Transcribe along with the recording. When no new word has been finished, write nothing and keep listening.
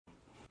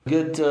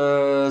Good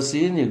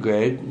seeing you,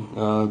 Greg.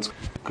 It's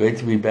great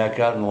to be back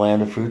out in the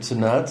land of fruits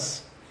and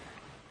nuts.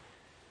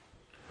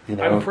 You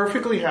know, I'm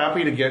perfectly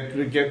happy to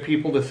get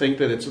people to think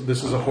that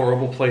this is a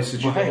horrible place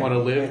that you don't want to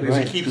live, because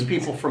it keeps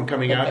people from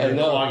coming out here and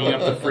clogging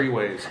up the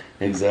freeways.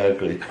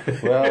 Exactly.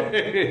 Well,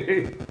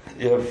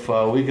 if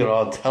we could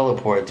all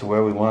teleport to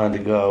where we wanted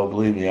to go,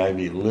 believe me, I'd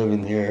be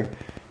living here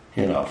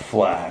in a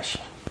flash.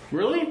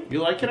 Really?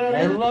 You like it out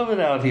here? I love it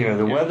out here.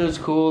 The weather's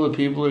cool, the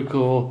people are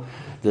cool,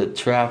 the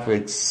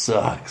traffic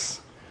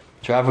sucks.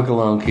 Traffic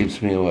alone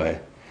keeps me away.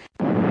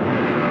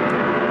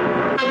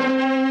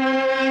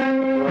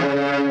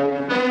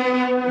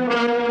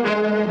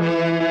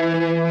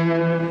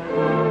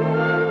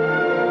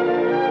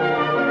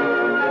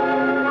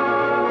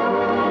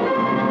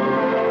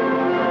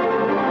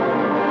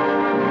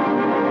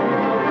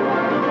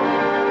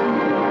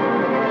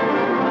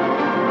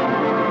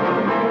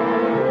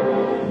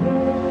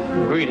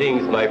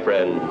 Greetings, my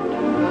friend.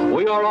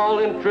 We are all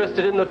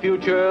interested in the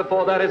future,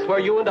 for that is where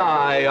you and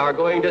I are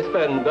going to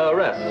spend the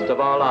rest of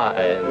our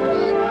lives.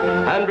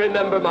 And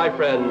remember, my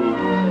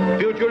friend,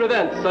 future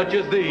events such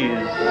as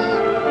these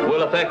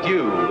will affect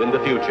you in the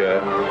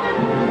future.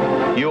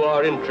 You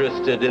are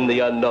interested in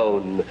the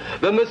unknown,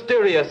 the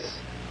mysterious,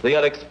 the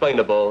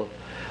unexplainable.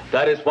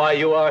 That is why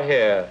you are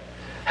here.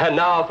 And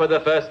now, for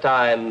the first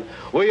time,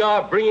 we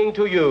are bringing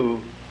to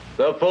you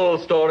the full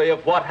story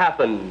of what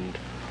happened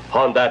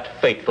on that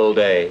fateful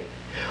day.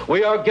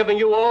 We are giving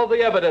you all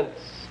the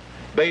evidence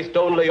based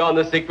only on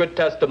the secret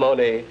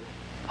testimony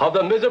of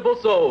the miserable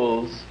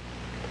souls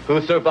who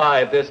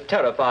survived this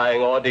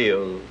terrifying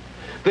ordeal.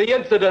 The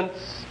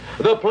incidents,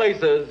 the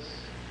places.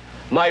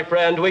 My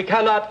friend, we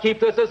cannot keep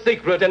this a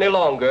secret any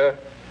longer.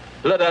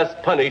 Let us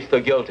punish the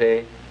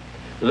guilty.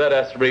 Let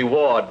us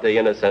reward the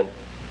innocent.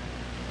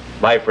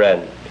 My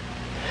friend,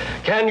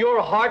 can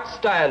your heart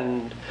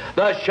stand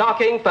the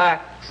shocking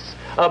facts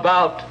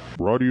about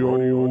Radio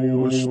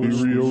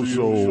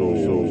Mysterioso.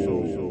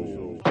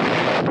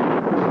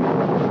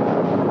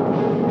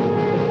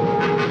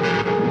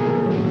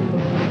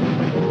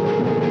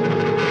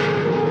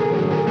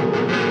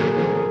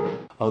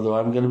 Although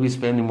I'm going to be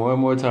spending more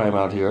and more time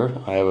out here,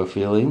 I have a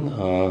feeling.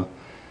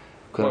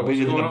 Got a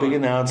big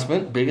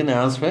announcement. Big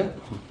announcement.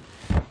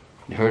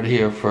 You heard it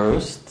here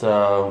first.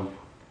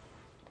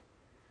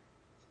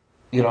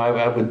 You know,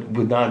 I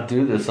would not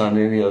do this on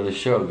any other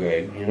show,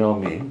 Greg. You know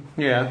me.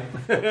 Yeah.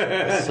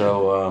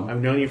 So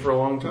I've known you for a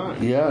long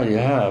time. Yeah, you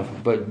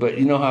have. But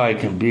you know how I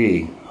can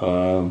be.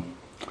 You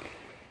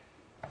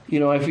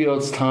know, I feel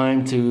it's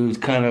time to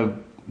kind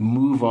of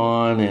move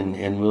on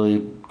and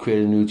really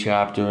create a new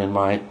chapter in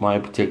my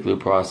particular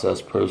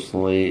process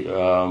personally.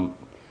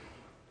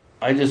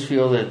 I just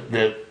feel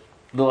that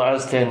the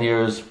last 10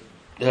 years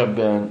have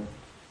been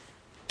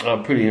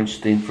pretty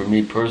interesting for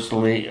me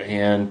personally,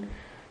 and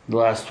the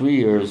last 3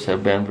 years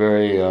have been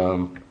very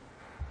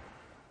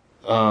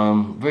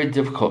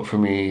difficult for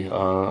me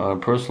on a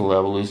personal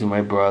level, losing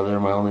my brother,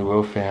 my only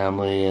real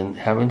family, and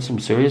having some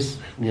serious,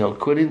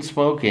 quitting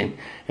smoking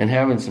and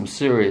having some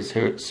serious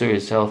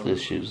health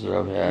issues that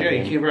I've had. Yeah,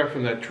 you came back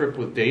from that trip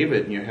with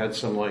David and you had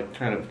some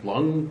kind of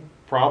lung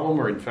problem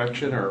or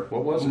infection, or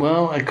what was it?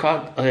 Well, I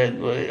caught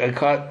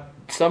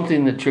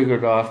something that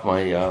triggered off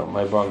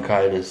my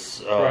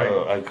bronchitis. Right.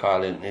 I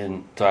caught it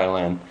in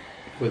Thailand.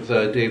 With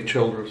Dave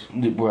Childress.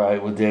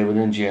 Right, with David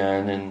and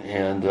Jen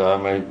and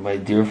my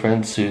dear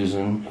friend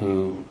Susan,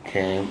 who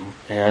came.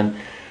 And,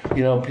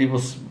 people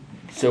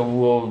said,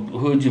 well,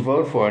 who did you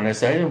vote for? And I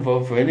said, I didn't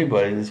vote for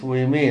anybody. They said, what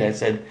do you mean? I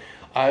said,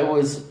 I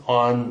was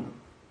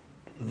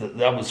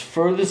that was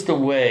furthest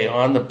away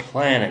on the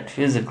planet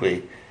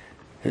physically,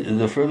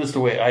 the furthest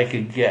away I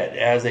could get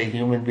as a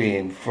human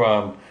being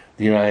from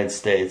the United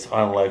States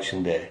on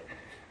Election Day.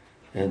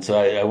 And so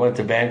I went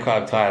to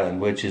Bangkok, Thailand,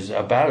 which is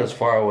about as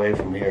far away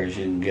from here as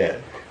you can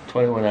get,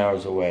 21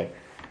 hours away.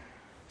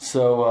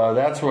 So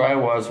that's where I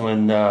was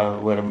when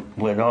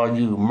all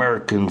you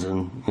Americans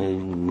and I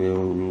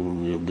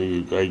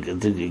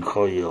think you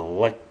call you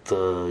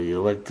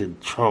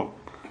elected Trump.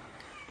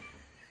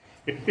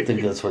 I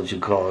think that's what you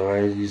call it,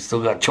 right? You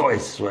still got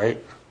choice,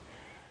 right?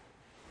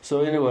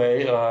 So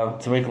anyway,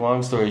 to make a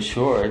long story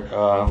short,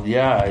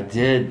 I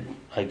did.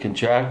 I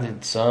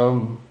contracted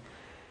some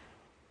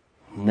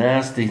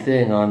nasty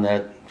thing on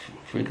that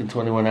freaking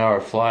 21-hour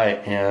flight,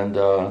 and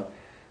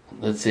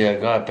let's see, I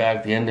got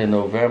back the end of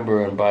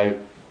November, and by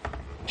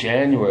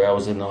January I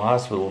was in the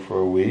hospital for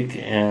a week,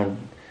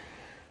 and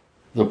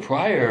the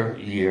prior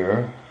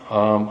year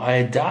I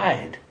had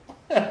died.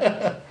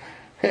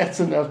 That's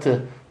enough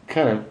to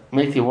kind of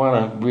make you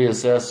want to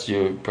reassess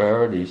your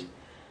priorities.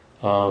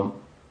 I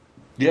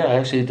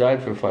actually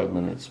died for 5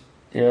 minutes.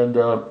 And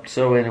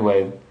so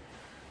anyway,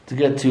 to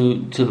get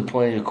to the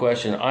point of your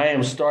question, I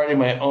am starting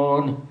my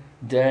own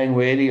dang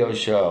radio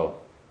show.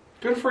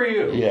 Good for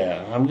you.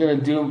 Yeah, I'm gonna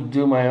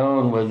do my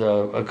own with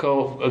a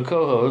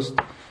co-host,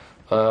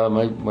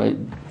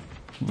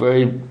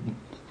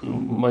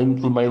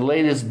 my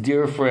latest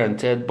dear friend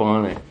Ted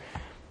Bonnet,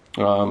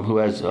 who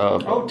has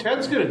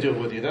Ted's gonna do it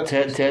with you. That's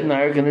Ted and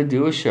I are gonna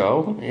do a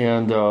show,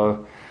 and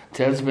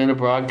Ted's been a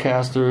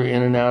broadcaster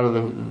in and out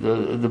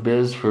of the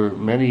biz for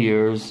many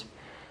years.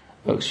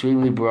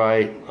 Extremely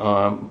bright.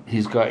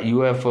 He's got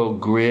UFO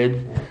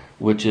Grid,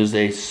 which is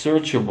a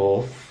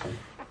searchable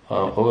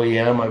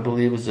OEM, I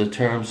believe is the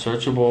term,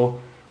 searchable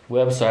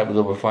website with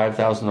over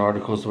 5,000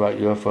 articles about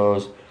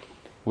UFOs.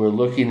 We're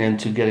looking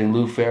into getting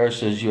Lou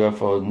Ferris's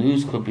UFO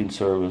news clipping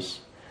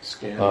service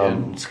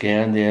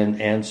scanned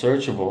in and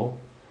searchable.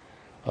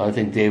 I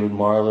think David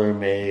Marler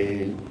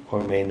may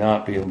or may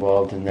not be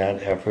involved in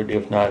that effort.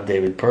 If not,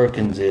 David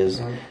Perkins is.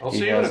 I'll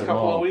see you in a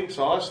couple of weeks.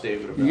 I'll ask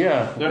David about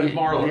it.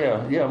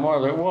 Marler. Yeah,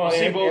 Marler. Well, I'll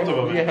see both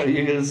of them. Yeah,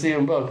 you're going to see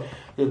them both.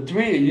 The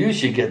three of you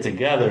should get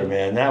together,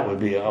 man. That would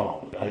be,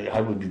 I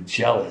would be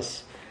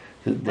jealous.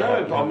 Maybe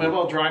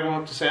I'll drive him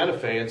up to Santa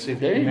Fe and see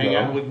if we can hang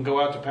out. We can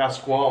go out to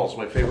Pasquale's,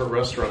 my favorite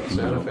restaurant in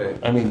Santa Fe.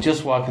 I mean,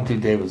 just walking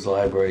through David's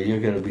library, you're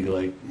going to be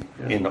like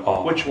in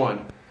awe. Which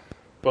one?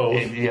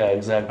 Both. Yeah,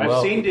 exactly.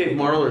 I've seen Dave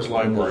Marler's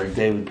library. No,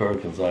 David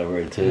Perkins'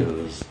 library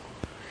too.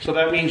 So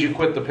that means you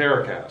quit the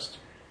Paracast.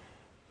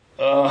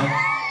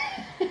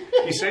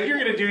 You said you're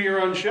going to do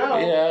your own show.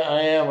 Yeah, I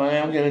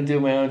am going to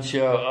do my own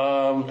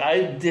show.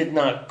 I did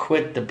not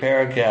quit the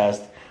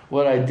Paracast.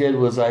 What I did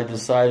was I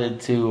decided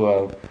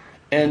to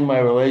end my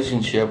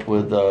relationship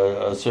with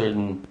a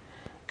certain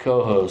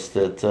co-host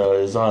that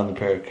is on the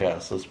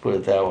Paracast. Let's put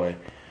it that way.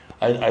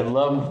 I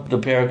love the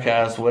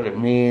Paracast, what it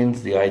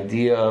means, the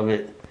idea of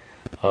it.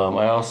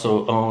 I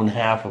also own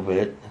half of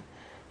it,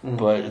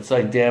 but it's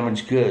like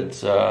damaged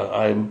goods.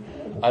 I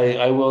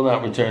will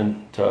not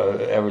return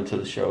ever to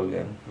the show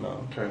again.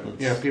 No. Okay.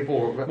 Yeah,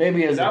 people.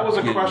 Maybe that was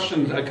a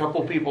question a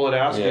couple people had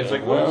asked me. It's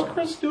like, what is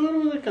Chris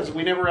doing with it? Because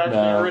we never actually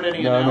heard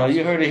any. No,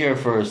 you heard it here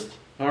first.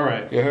 All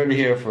right. You heard it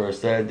here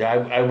first.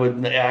 I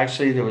would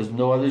actually. There was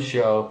no other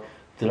show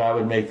that I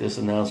would make this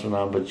announcement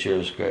on, but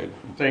yours, Greg.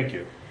 Thank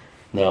you.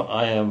 No,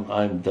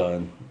 I'm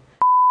done.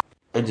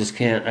 I just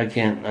can't. I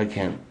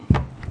can't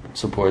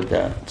support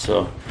that.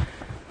 So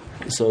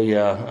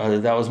yeah,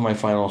 that was my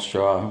final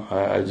straw.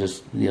 I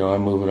just,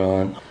 I'm moving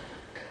on.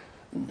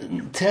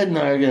 Ted and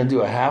I are going to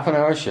do a half an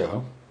hour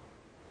show.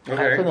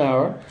 Okay. Half an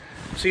hour.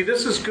 See,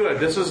 this is good.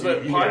 This is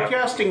the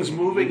podcasting's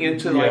moving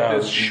into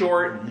this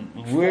short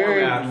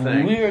format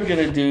thing. We are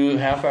going to do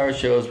half hour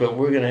shows, but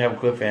we're going to have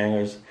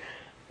cliffhangers.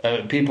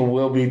 People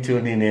will be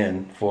tuning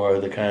in for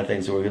the kind of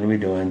things that we're going to be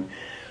doing.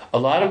 A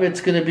lot of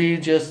it's going to be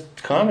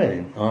just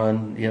commenting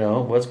on,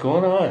 what's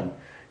going on,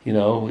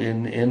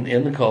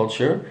 in the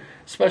culture,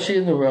 especially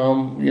in the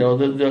realm,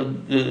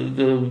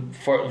 the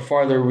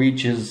farther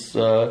reaches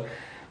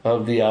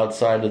of the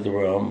outside of the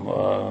realm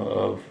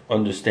of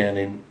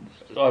understanding.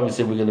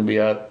 Obviously, we're going to be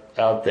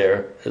out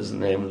there, as the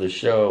name of the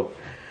show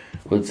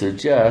would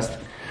suggest.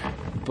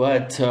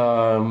 But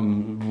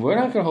we're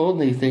not going to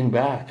hold anything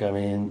back. I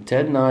mean,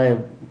 Ted and I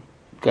have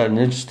got an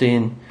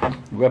interesting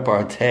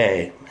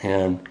repartee,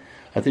 and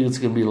I think it's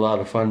going to be a lot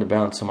of fun to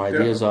bounce some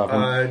ideas off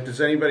him. Does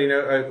anybody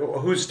know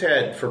who's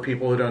Ted? For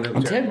people who don't know,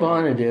 Ted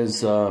Bonnet is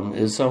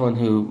someone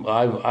who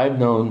I've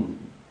known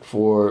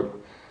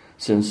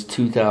since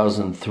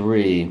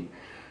 2003.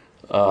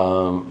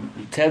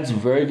 Ted's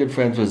very good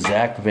friends with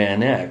Zach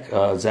Van Eck.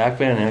 Zach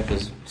Van Eck,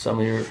 as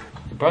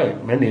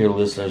many of your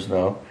listeners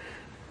know,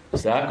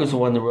 Zach was the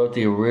one that wrote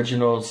the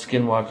original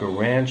Skinwalker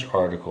Ranch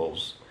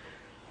articles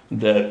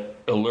that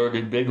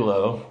alerted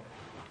Bigelow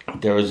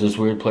there was this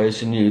weird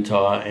place in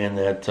Utah, and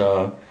that,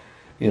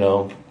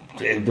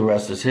 the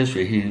rest is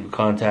history. He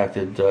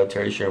contacted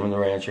Terry Sherman, the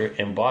rancher,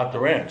 and bought the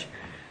ranch.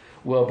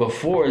 Well,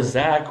 before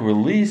Zach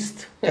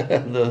released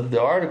the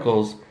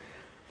articles,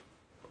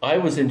 I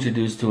was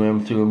introduced to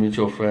him through a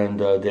mutual friend,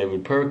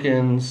 David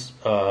Perkins,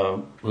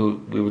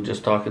 who we were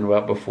just talking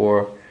about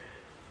before.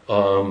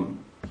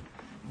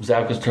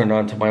 Zach was turned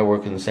on to my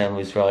work in the San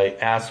Luis Valley,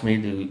 asked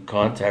me to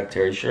contact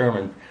Terry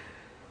Sherman.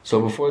 So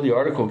before the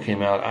article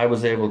came out, I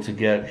was able to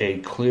get a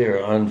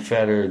clear,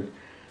 unfettered,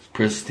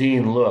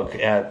 pristine look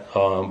at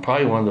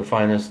probably one of the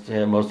finest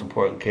and most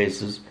important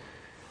cases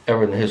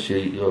ever in the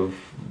history of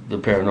the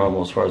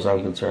paranormal, as far as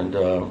I'm concerned.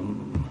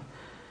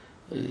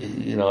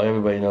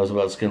 Everybody knows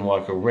about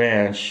Skinwalker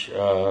Ranch,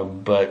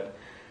 but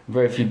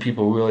very few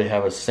people really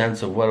have a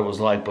sense of what it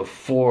was like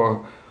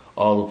before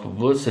all the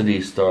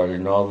publicity started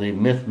and all the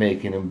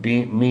myth-making and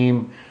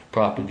meme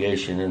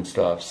propagation and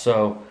stuff.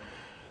 So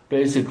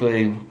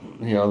basically,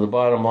 the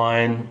bottom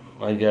line,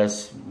 I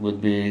guess,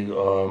 would be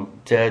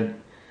Ted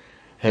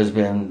has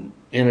been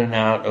in and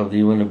out of the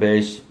Uinta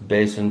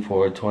Basin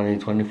for 20,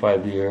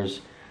 25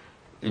 years.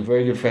 They're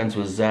very good friends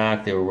with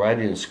Zach. They were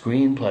writing a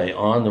screenplay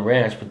on the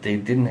ranch, but they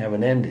didn't have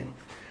an ending.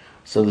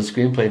 So the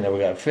screenplay never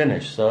got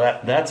finished. So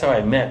that's how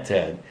I met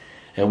Ted.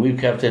 And we've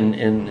kept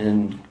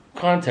in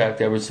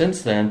contact ever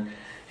since then.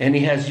 And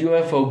he has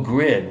UFO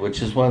Grid,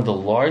 which is one of the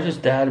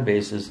largest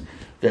databases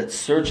that's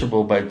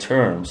searchable by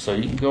terms. So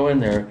you can go in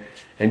there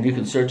and you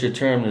can search a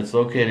term that's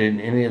located in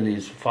any of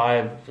these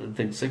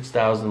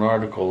 6,000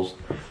 articles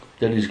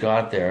that he's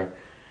got there.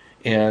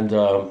 And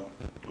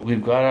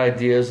we've got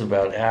ideas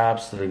about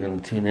apps that are going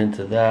to tune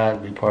into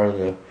that, be part of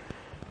the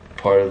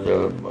part of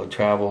the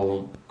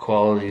travel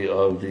quality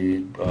of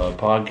the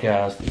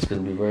podcast. It's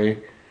going to be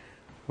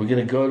we're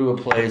going to go to a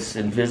place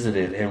and visit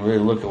it and really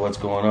look at what's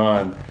going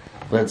on,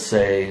 let's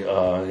say,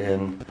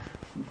 in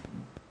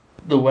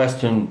the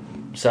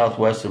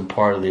southwestern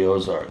part of the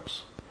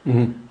Ozarks.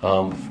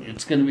 Mm-hmm.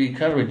 It's going to be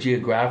kind of a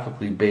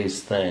geographically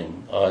based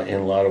thing in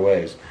a lot of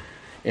ways.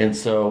 And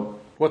so...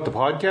 What, the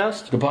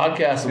podcast? The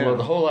podcast, well,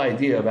 the whole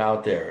idea of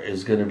Out There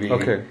is going to be...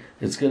 Okay.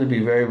 It's going to be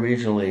very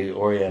regionally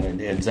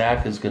oriented. And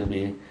Zach is going to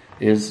be...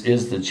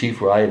 is the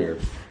chief writer.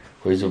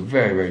 He's a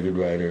very, very good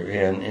writer.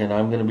 And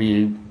I'm going to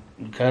be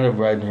kind of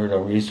riding herd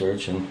on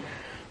research and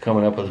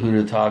coming up with who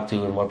to talk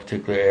to in what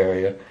particular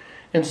area.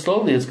 And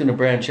slowly it's going to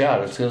branch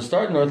out. It's going to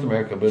start in North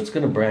America, but it's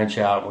going to branch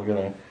out. We're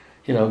going to,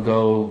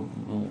 go,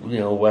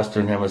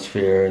 Western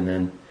Hemisphere, and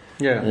then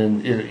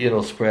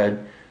it'll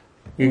spread.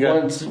 People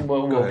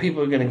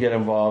are going to get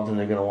involved, and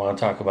they're going to want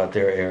to talk about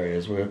their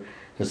areas. We're going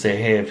to say,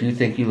 hey, if you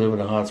think you live in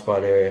a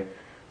hotspot area,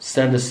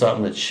 send us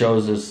something that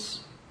shows us,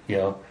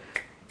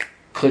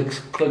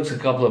 clicks a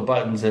couple of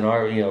buttons in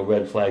our,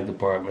 red flag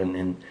department,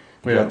 and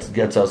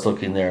gets us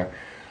looking there.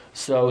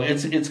 So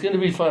it's going to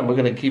be fun. We're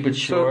going to keep it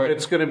short. So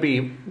it's going to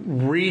be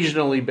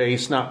regionally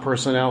based, not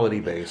personality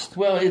based.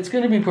 Well, it's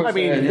going to be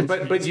personality. I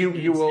mean, but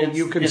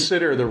you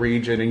consider the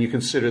region and you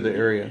consider the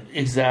area.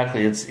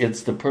 Exactly.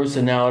 It's the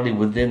personality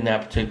within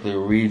that particular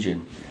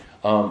region.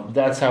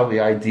 That's how we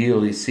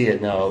ideally see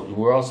it. Now,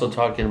 we're also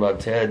talking about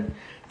Ted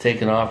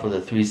taking off with a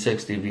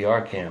 360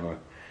 VR camera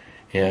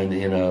and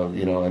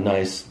a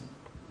nice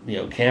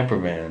camper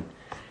van,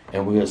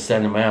 and we're going to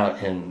send him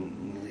out, and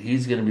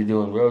he's going to be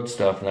doing road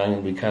stuff, and I'm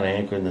going to be kind of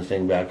anchoring the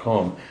thing back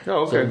home.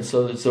 Oh, okay.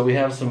 So we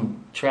have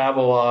some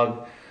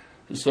travelogue,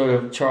 sort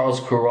of Charles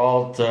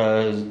Kuralt.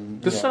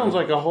 This sounds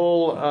like a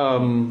whole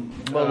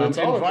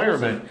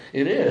environment.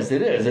 It is.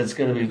 It's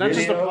going to be not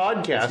video. Just a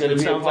podcast. It's going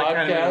to be a podcast. Like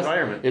kind of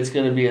environment. It's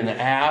going to be an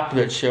app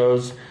that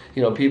shows.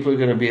 People are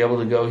going to be able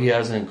to go. He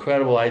has an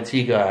incredible IT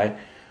guy.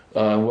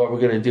 What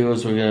we're going to do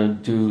is we're going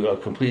to do a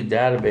complete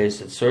database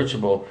that's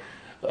searchable.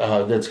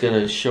 That's going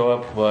to show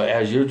up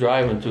as you're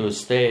driving through a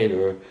state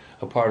or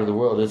a part of the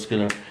world. It's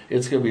going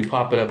to be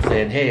popping up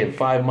saying, "Hey, in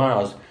 5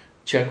 miles,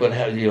 check what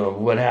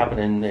happened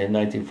in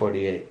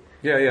 1948."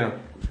 Yeah.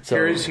 So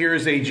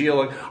here's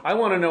a I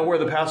want to know where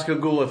the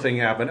Pascagoula thing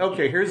happened.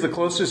 Okay, here's the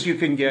closest you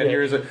can get.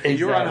 Exactly.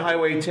 You're on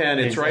Highway 10.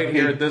 It's right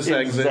here at this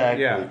exit.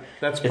 Yeah,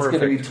 that's perfect.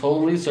 It's going to be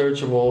totally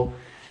searchable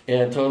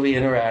and totally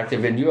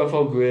interactive. And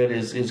UFO Grid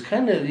is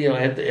kind of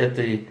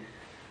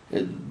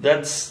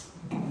that's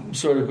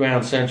sort of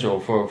ground central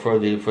for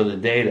the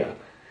data,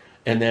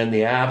 and then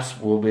the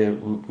apps will be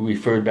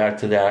referred back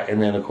to that,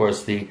 and then of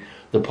course the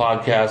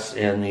podcasts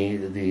and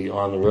the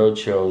on the road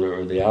show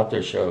or the Out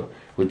There show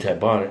with Ted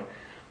Bonnet.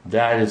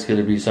 That is going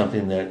to be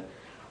something that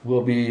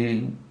will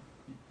be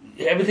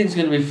everything's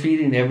going to be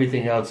feeding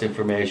everything else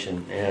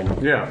information, and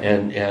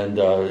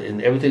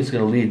everything's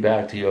going to lead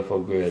back to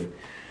UFO Grid,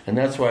 and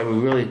that's why we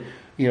really.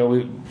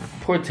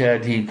 Poor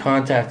Ted, he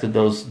contacted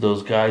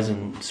those guys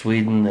in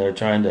Sweden. They're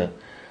trying to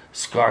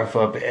scarf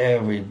up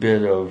every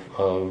bit of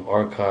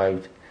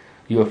archived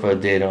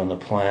UFO data on the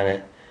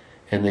planet,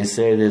 and they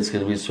say that it's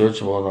going to be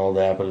searchable and all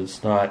that, but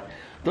it's not.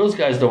 Those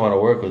guys don't want to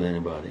work with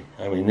anybody.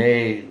 I mean,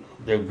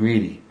 they're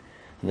greedy.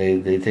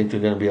 They think they're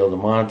going to be able to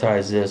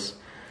monetize this.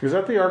 Is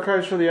that the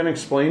archives for the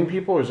unexplained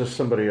people, or is this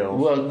somebody else?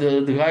 Well,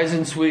 the guys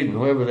in Sweden,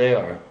 whoever they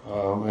are,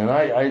 and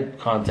I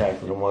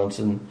contacted them once,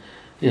 and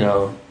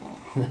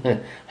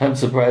I'm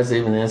surprised they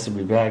even answered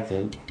me back.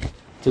 They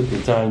took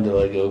the time to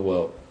go,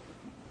 well,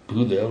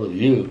 who the hell are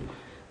you?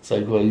 It's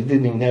like, well, you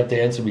didn't even have to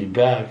answer me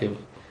back if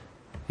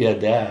you had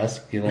to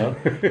ask,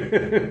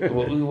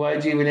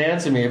 Why'd you even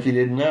answer me if you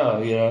didn't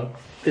know,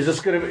 Is this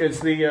going to be, it's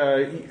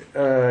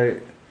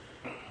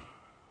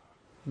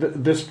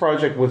this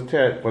project with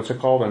Ted, what's it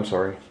called? I'm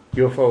sorry.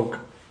 UFO.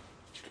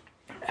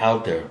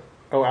 Out There.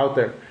 Oh, Out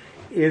There.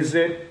 Is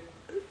it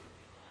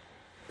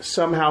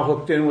somehow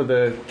hooked in with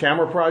the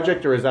camera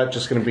project, or is that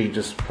just going to be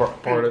just part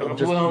of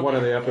one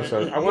of the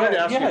episodes? I wanted to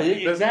ask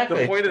you.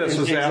 Exactly. The point of this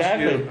was to ask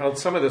you.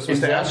 Some of this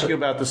was to ask you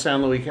about the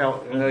San Luis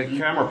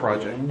camera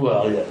project.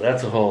 Well, yeah,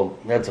 that's a whole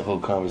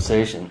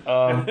conversation,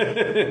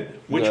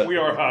 which we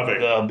are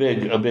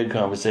having a big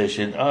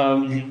conversation.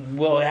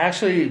 Well,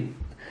 actually,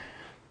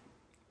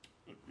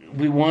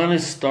 we want to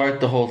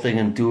start the whole thing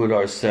and do it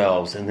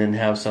ourselves, and then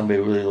have somebody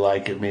really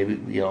like it.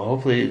 Maybe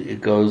hopefully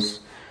it goes,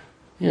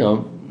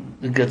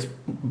 it gets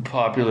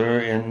popular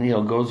and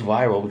goes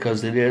viral,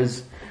 because it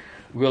is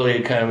really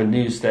a kind of a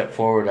new step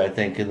forward, I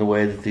think, in the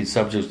way that these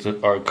subjects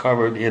are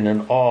covered in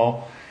an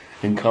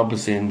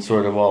all-encompassing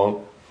sort of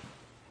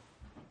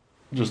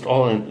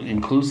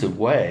all-inclusive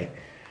way.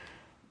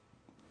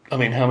 I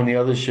mean, how many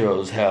other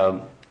shows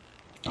have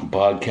a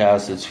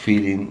podcast that's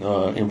feeding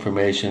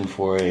information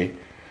for a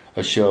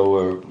show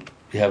where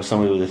you have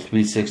somebody with a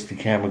 360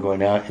 camera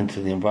going out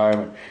into the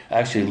environment,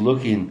 actually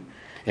looking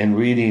and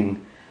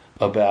reading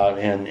about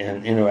and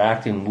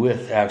interacting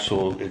with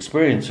actual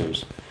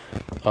experiencers,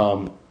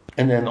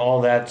 and then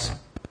all that's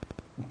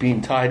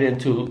being tied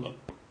into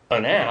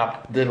an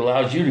app that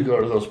allows you to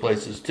go to those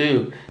places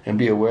too and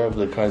be aware of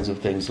the kinds of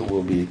things that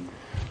we'll be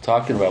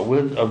talking about.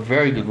 With a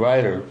very good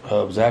writer,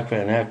 Zach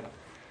Van Eck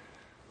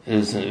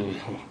is a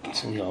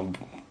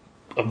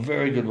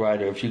very good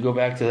writer. If you go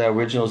back to that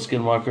original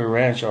Skinwalker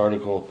Ranch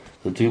article,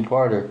 the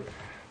two-parter,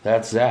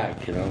 that's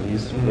Zach.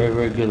 He's very,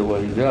 very good at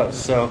what he does.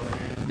 So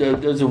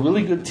there's a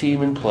really good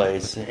team in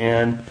place,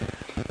 and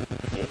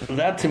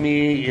that to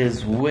me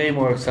is way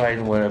more exciting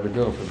than what I've been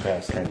doing for the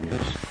past 10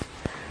 years.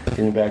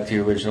 Getting back to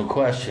your original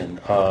question,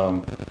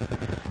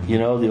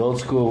 the old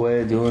school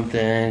way of doing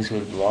things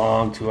with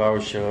long 2-hour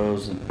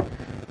shows, and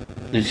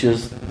it's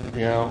just,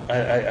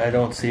 I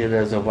don't see it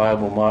as a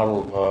viable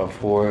model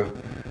for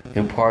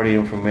imparting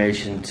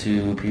information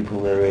to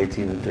people that are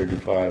 18 and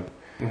 35.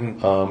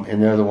 Mm-hmm.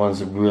 And they're the ones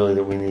that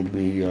we need to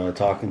be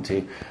talking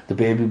to. The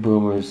baby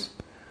boomers,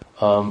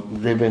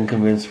 they've been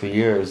convinced for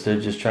years. They're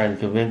just trying to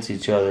convince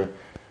each other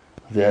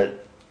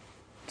that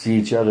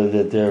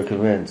they're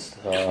convinced.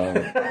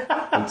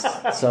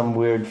 It's some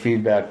weird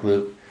feedback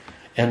loop.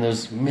 And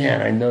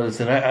I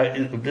noticed,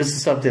 and this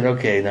is something,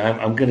 now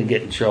I'm going to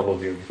get in trouble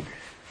here.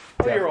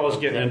 You're always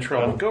getting in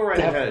trouble. Go right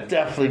ahead.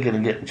 Definitely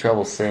going to get in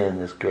trouble saying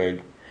this,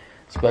 Greg.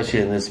 Especially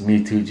in this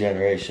Me Too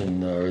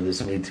generation, or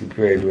this Me Too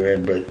period we're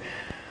in. But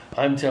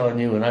I'm telling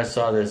you, when I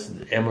saw this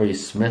Emery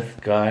Smith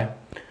guy,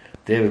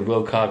 David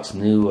Wilcock's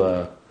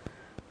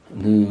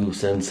new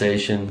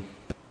sensation.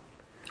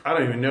 I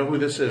don't even know who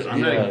this is.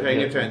 I'm not even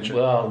paying attention.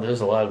 Well,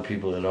 there's a lot of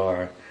people that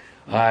are.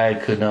 I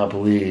could not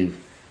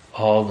believe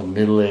all the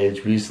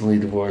middle-aged, recently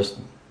divorced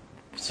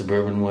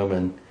suburban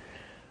women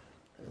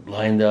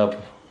lined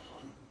up,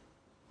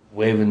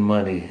 waving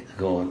money,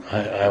 going,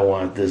 I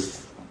want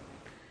this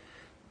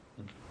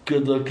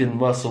good-looking,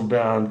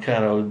 muscle-bound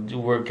kind of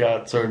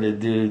workout sort of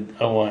dude.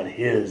 I want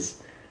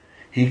his.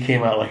 He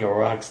came out like a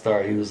rock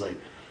star. He was like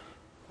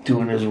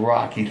doing his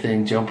Rocky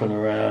thing, jumping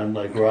around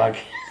like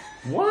Rocky.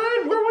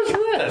 What? Where was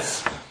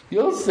this?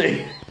 You'll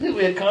see.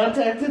 We had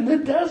Contact in the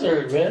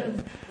Desert,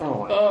 man.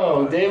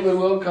 Oh, David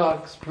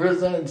Wilcock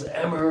presents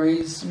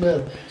Emery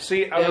Smith.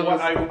 See,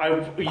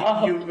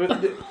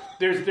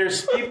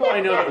 there's people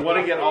I know that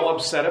want to get all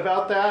upset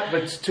about that,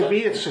 but to me,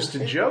 it's just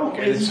a joke,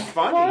 and it's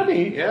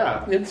funny.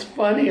 Yeah, it's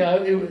funny. I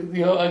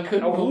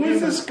couldn't believe who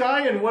is this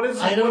guy, and what is?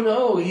 I don't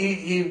know.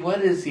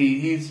 What is he?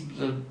 He's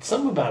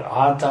something about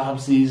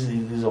autopsies.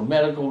 He's a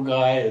medical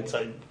guy. It's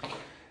like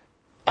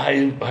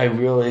I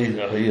really,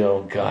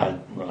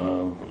 God,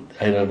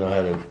 I don't know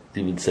how to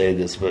even say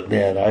this, but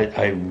man,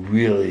 I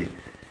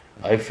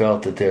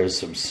felt that there's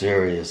some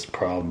serious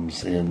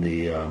problems in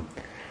the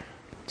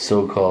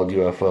so-called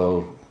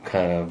UFO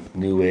kind of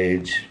New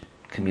Age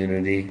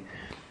community.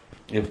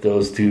 If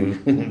those two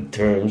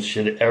terms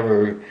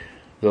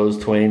those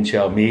twain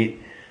shall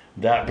meet,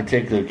 that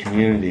particular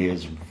community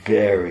is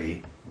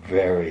very,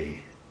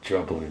 very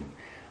troubling.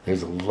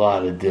 There's a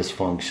lot of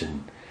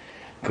dysfunction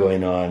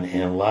going on,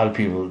 and a lot of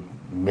people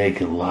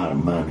making a lot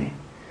of money.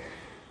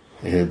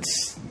 Did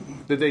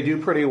they do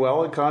pretty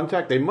well at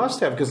Contact? They must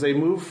have, because they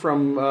moved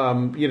from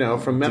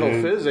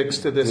mental physics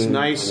to this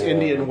nice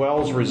Indian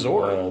Wells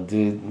resort. Well,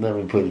 dude, let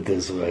me put it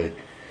this way.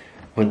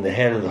 When the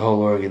head of the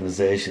whole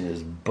organization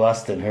is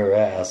busting her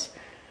ass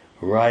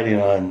writing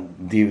on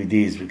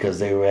DVDs because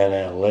they ran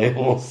out of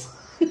labels.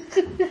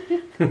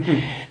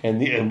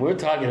 and we're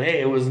talking, hey,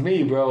 it was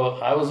me, bro.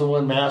 I was the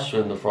one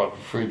mastering the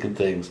freaking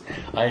things.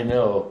 I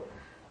know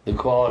the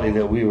quality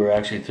that we were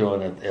actually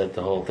throwing at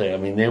the whole thing. I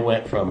mean, they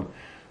went from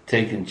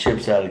taking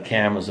chips out of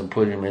cameras and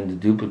putting them into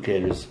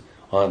duplicators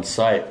on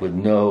site with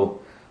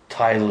no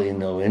titling,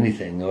 no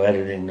anything, no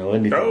editing, no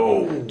anything,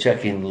 no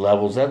checking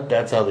levels.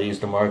 That's how they used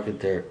to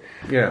market their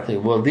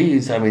thing. Well,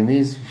 these,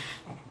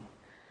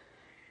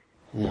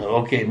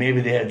 okay,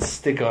 maybe they had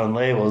stick-on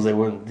labels. They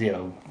weren't,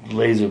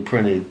 laser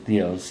printed,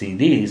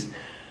 CDs.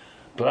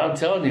 But I'm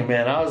telling you,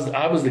 man,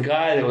 I was the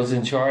guy that was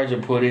in charge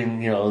of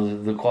putting,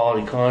 the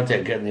quality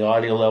content, getting the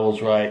audio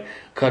levels right,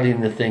 cutting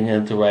the thing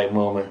in at the right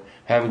moment,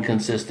 having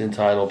consistent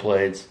title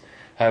plates,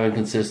 having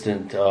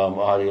consistent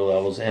audio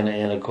levels, and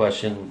a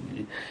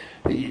question,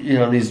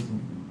 these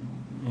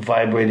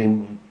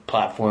vibrating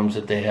platforms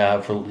that they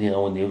have for,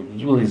 when you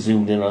really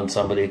zoomed in on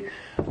somebody.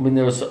 I mean,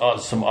 there was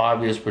some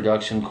obvious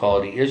production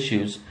quality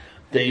issues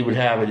that you would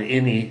have at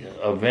any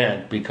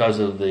event because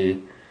of the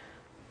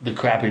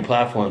crappy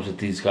platforms that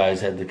these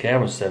guys had the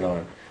cameras set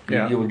on.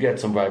 Yeah. You would get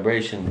some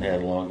vibration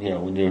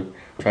when you're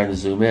trying to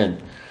zoom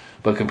in.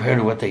 But compared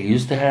to what they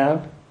used to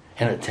have,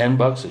 and at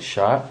 $10 a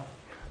shot,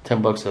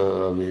 $10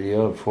 a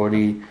video,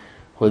 40,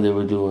 where they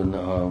were doing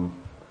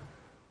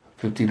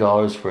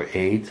 $50 for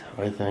 8,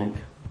 I think.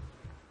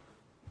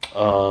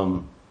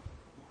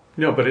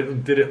 No,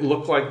 but did it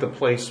look like the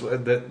place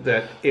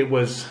that it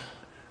was?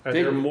 Are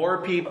there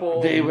more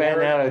people? They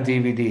ran out of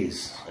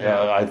DVDs.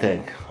 I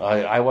think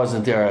I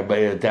wasn't there, but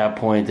at that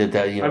point,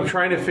 I'm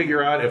trying to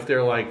figure out if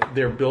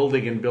they're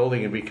building and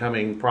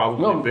becoming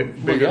probably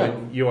bigger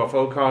than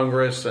UFO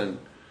Congress and.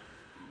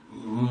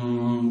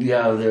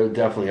 Yeah, they're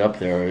definitely up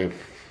there. If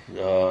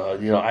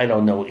I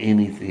don't know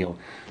anything.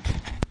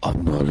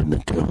 I'm not an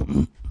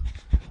accountant.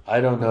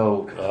 I don't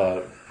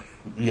know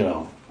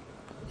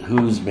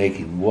who's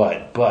making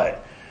what,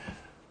 but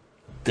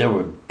there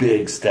were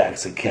big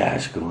stacks of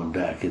cash going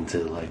back into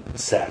like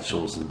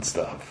satchels and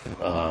stuff.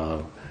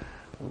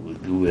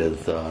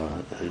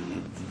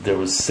 There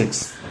was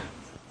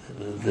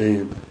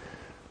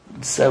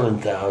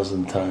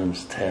 7,000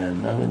 times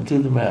 10. I mean, do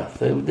the math.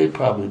 They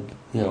probably,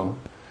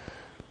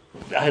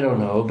 I don't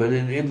know, but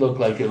it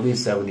looked like at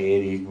least 70,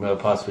 80,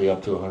 possibly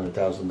up to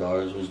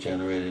 $100,000 was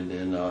generated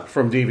in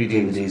from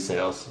DVD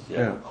sales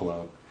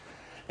alone.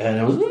 And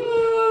it was,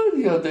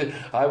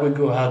 I would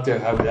go out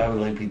there, I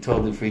would like be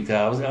totally freaked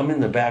out. I'm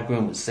in the back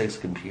room with 6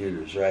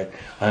 computers, right?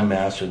 I'm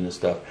mastering this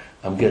stuff.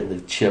 I'm getting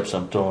the chips,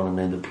 I'm throwing them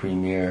into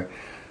Premiere,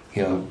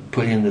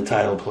 putting in the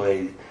title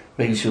plate,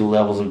 making sure the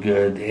levels are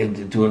good,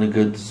 and doing a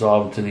good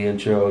dissolve to the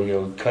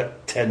intro,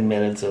 cut 10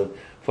 minutes of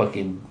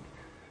fucking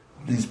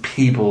these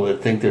people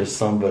that think there's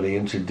somebody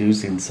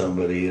introducing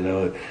somebody,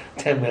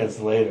 10 minutes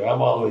later,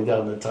 I'm all the way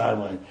down the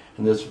timeline,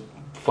 and this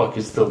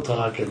fucker's still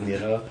talking,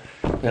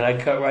 And I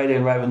cut right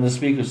in right when the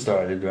speaker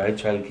started, right?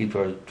 Try to keep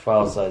our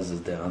file sizes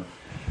down.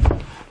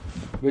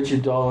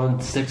 Richard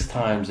Dolan, 6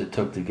 times it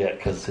took to get,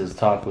 because his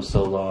talk was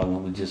so long,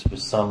 and we just, for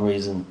some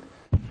reason,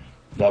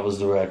 that was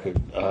the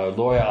record.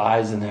 Laura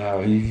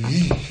Eisenhower,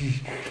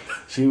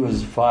 she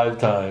was 5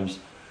 times.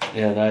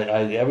 And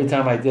I every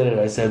time I did it,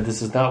 I said,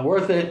 this is not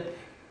worth it.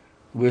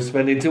 We're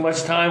spending too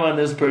much time on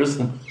this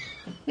person.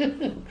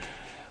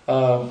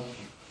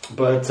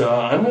 But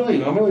I'm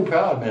really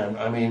proud, man.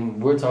 I mean,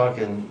 we're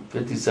talking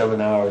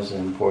 57 hours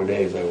in 4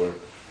 days I worked.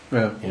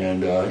 Yeah.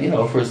 And,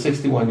 for a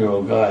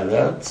 61-year-old guy,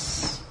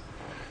 that's...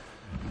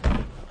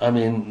 I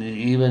mean,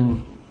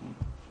 even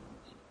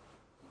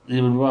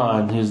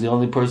Ron, who's the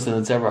only person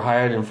that's ever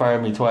hired and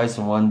fired me twice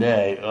in one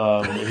day,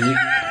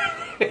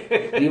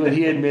 even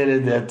he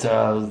admitted that,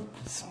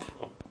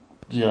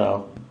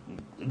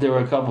 there were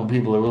a couple of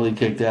people that really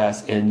kicked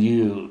ass, and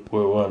you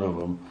were one of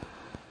them.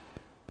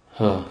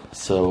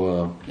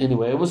 So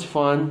anyway, it was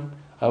fun.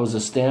 I was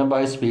a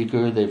standby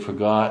speaker. They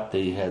forgot.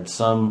 They had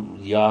some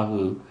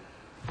Yahoo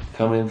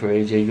come in for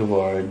AJ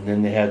Gavard, and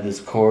then they had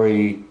this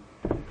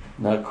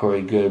not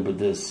Corey Good, but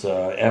this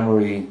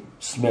Emery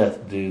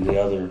Smith do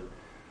the other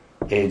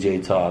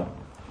AJ talk.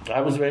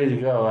 I was ready to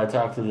go. I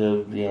talked to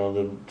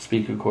the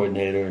speaker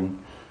coordinator,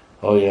 and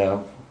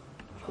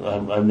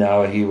I'm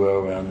now a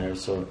hero around there.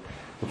 So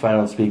if I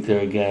don't speak there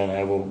again,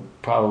 I will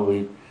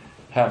probably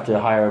have to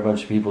hire a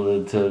bunch of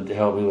people to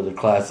help me with a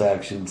class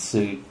action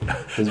suit.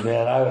 Because,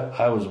 man,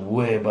 I was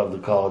way above the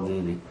Call of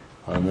Duty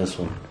on this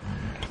one.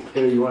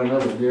 Hey, you want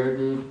another beer,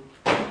 dude?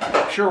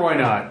 Sure, why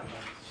not?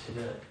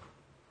 Shit.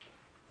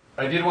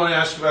 I did want to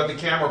ask you about the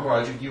camera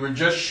project. You were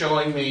just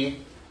showing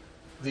me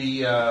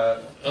the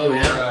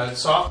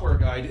software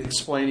guide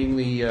explaining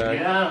the...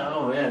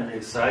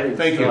 exciting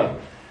Thank stuff.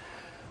 you.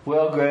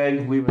 Well,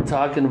 Greg, we've been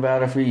talking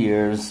about it for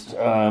years,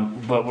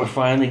 but we're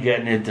finally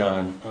getting it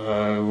done.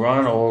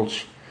 Ron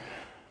Olch,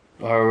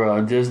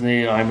 our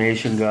Disney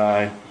animation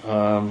guy,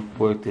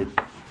 worked at,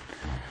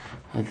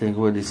 I think,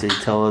 what did he say,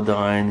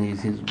 Teledyne.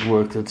 He's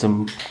worked at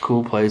some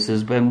cool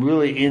places, been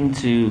really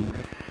into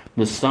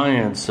the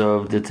science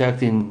of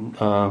detecting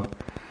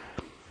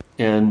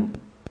and,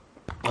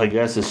 I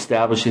guess,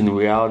 establishing the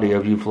reality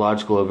of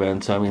ufological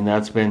events. I mean,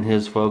 that's been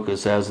his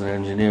focus as an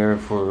engineer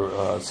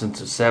since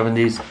the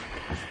 70s.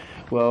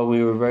 Well,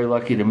 we were very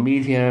lucky to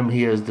meet him.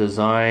 He has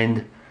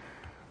designed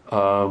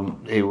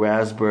a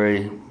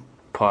Raspberry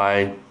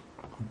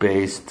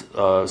Pi-based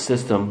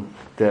system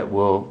that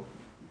will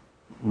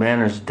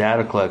manage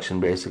data collection,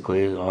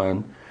 basically,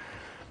 on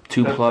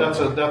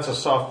That's a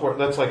software.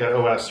 That's like an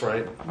OS,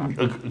 right?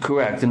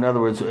 Correct. In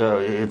other words,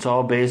 it's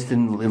all based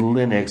in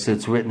Linux.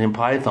 It's written in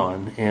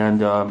Python,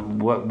 and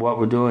what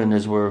we're doing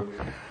is we're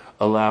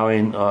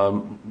allowing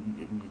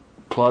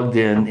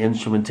plugged-in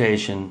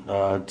instrumentation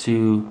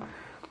to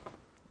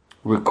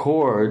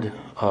record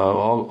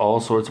all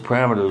sorts of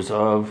parameters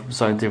of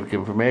scientific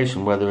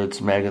information, whether it's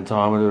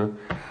magnetometer,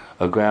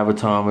 a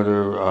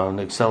gravitometer,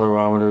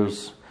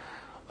 accelerometers,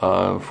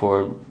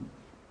 for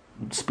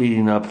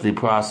speeding up the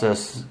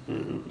process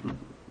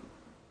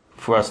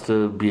for us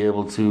to be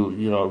able to,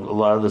 a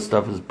lot of this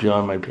stuff is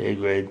beyond my pay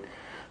grade.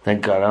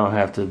 Thank God I don't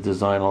have to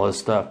design all this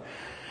stuff.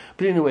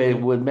 But anyway,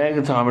 with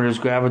magnetometers,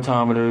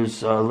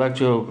 gravitometers,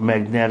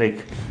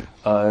 electromagnetic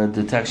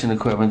detection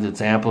equipment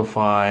that's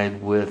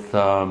amplified with,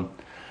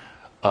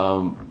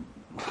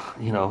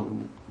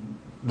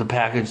 the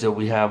package that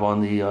we have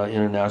on the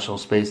International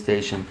Space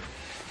Station.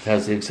 It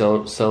has the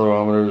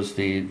accelerometers,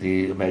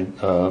 the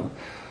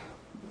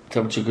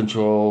temperature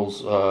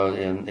controls,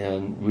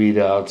 and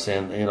readouts,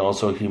 and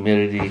also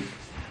humidity.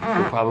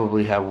 We'll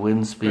probably have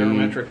wind speed.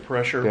 Barometric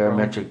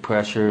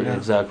pressure. Yeah.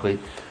 Exactly.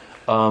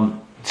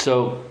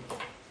 So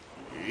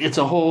it's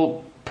a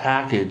whole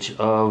package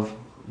of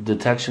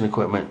detection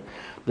equipment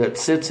that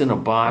sits in a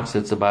box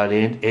that's about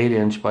 8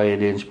 inch by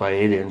 8 inch by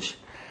 8 inch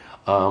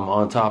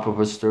on top of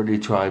a sturdy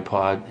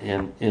tripod,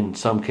 and in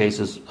some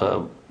cases,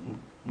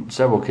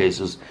 several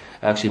cases,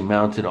 actually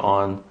mounted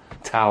on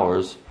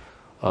towers,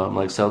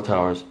 like cell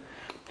towers.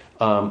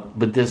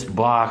 But this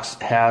box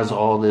has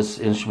all this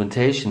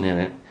instrumentation in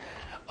it,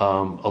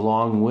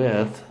 along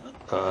with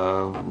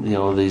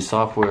the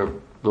software,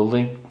 the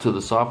link to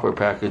the software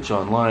package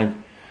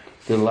online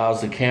that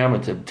allows the camera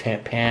to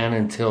pan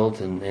and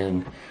tilt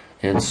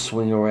and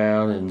swing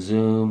around and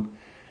zoom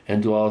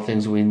and do all the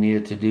things we need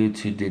it to do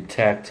to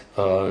detect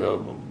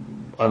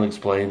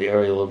unexplained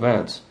aerial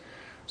events.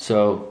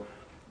 So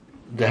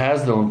the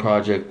Hasdome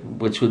project,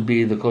 which would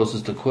be the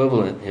closest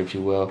equivalent, if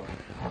you will,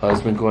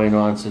 has been going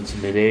on since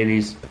the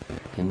mid-'80s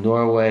in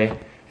Norway.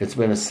 It's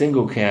been a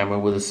single camera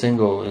with a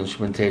single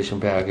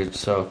instrumentation package,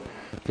 so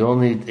they're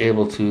only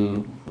able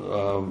to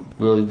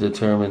really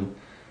determine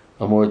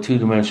a more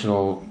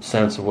two-dimensional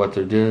sense of what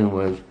they're dealing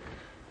with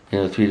in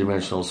a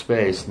three-dimensional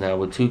space. Now,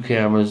 with 2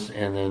 cameras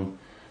and then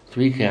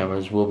 3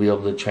 cameras, we'll be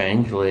able to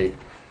triangulate.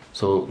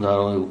 So not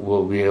only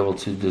will we be able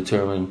to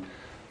determine,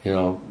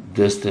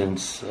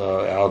 distance,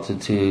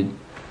 altitude,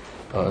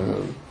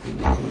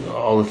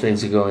 all the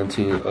things that go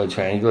into a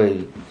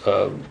triangulated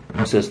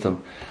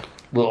system,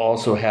 we'll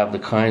also have the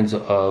kinds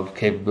of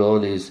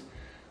capabilities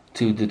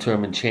to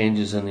determine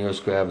changes in the Earth's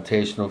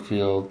gravitational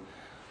field,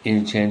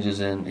 any changes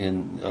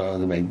in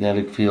the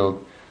magnetic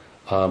field.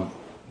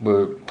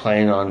 We're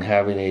planning on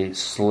having a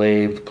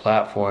slaved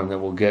platform that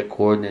will get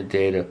coordinate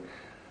data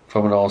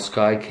from an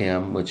all-sky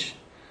cam, which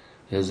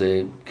is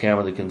a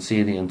camera that can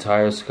see the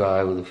entire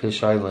sky with a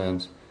fisheye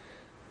lens.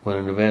 When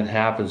an event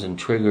happens and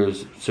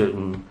triggers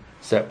certain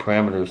set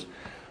parameters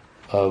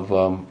of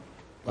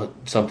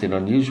something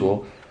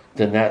unusual,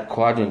 then that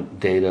quadrant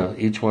data,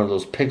 each one of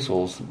those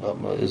pixels,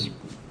 is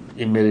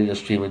emitting a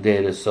stream of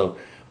data. So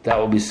that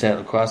will be sent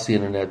across the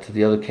internet to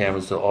the other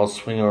cameras that all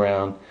swing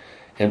around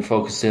and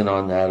focus in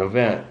on that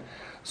event.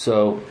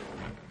 So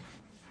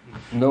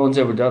no one's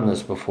ever done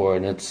this before,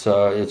 and it's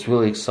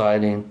really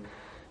exciting.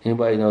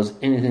 Anybody who knows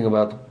anything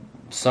about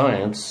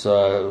science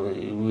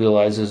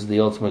realizes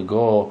the ultimate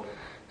goal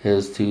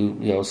is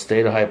to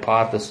state a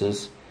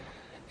hypothesis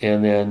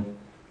and then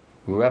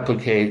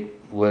replicate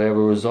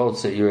whatever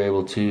results that you're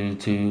able to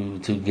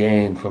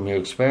gain from your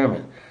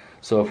experiment.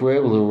 So if we're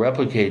able to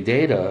replicate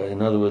data,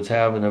 in other words,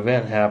 have an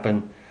event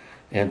happen,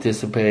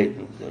 anticipate,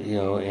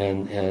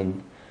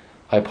 and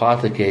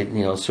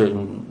hypothecate,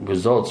 certain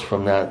results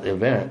from that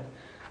event,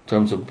 in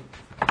terms of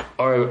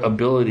our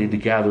ability to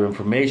gather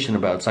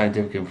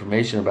scientific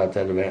information about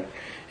that event,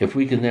 if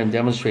we can then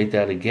demonstrate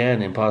that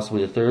again and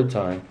possibly a third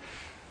time,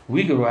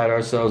 we could write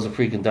ourselves a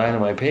freaking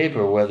dynamite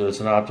paper, whether it's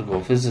an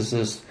optical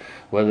physicist,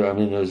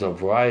 there's a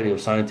variety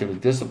of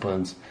scientific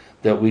disciplines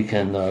that we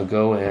can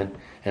go in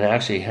and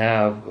actually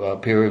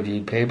have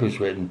peer-reviewed papers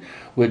written,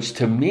 which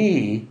to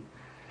me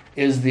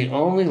is the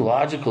only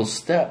logical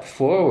step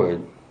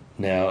forward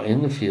now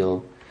in the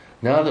field,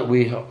 now that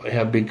we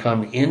have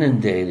become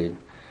inundated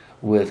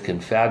with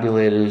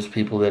confabulators,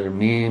 people that are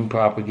meme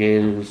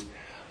propagators,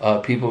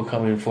 people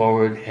coming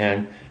forward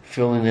and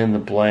filling in the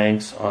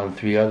blanks on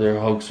 3 other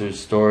hoaxers'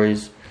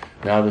 stories.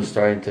 Now they're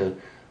starting to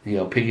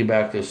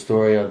piggyback their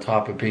story on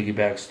top of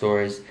piggyback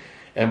stories.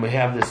 And we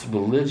have this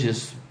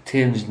religious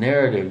tinged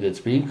narrative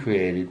that's being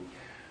created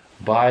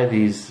by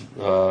these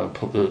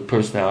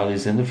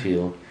personalities in the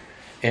field.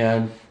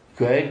 And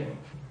Greg,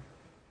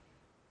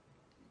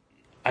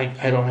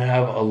 I don't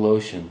have a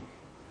lotion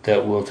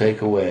that will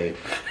take away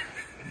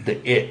the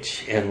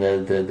itch and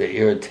the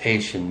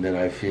irritation that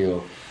I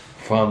feel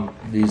from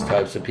these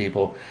types of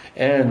people,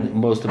 and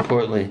most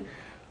importantly,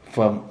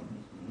 from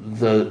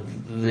the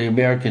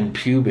American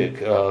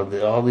pubic,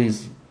 all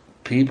these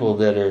people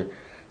that are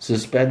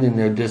suspending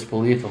their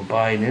disbelief and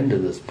buying into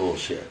this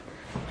bullshit.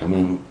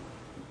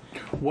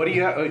 What do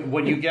you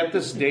when you get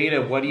this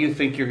data? What do you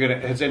think you're gonna?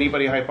 Has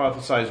anybody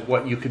hypothesized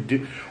what you could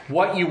do?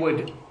 What you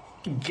would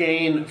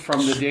gain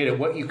from the data?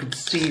 What you could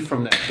see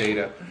from that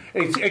data?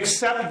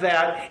 Except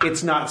that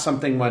it's not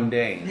something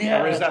mundane.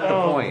 Yeah, or is that the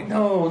point?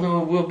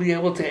 No. We'll be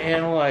able to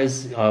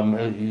analyze,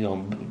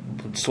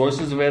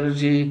 sources of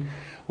energy.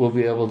 We'll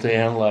be able to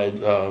analyze,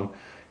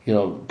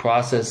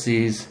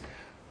 processes,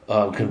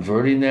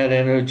 converting that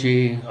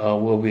energy.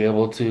 We'll be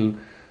able to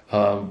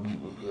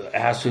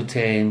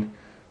ascertain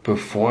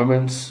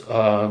performance,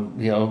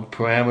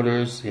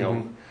 parameters.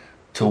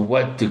 To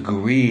what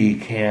degree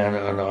can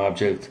an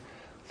object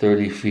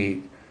 30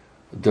 feet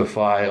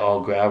defy all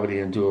gravity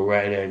and do a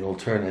right angle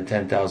turn at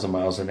 10,000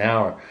 miles an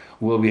hour?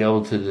 We'll be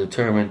able to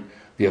determine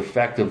the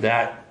effect of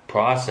that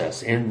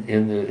process in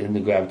the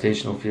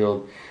gravitational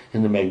field,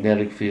 in the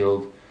magnetic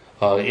field,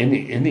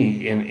 in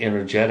the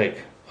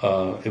energetic.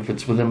 If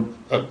it's within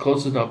a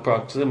close enough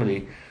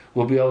proximity,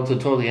 we'll be able to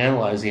totally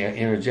analyze the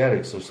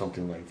energetics of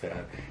something like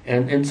that.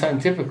 And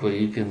scientifically,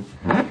 you can,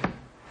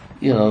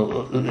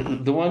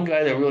 the one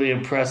guy that really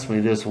impressed me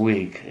this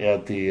week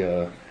at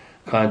the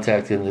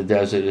Contact in the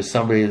Desert is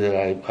somebody that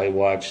I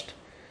watched.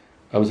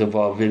 I was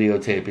involved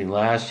videotaping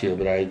last year,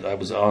 but I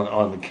was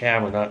on the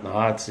camera, not in the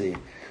hot seat.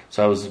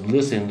 So I was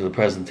listening to the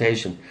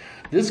presentation.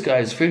 This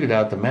guy's figured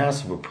out the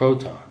mass of a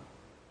proton.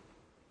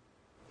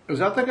 Was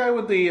that the guy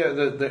with the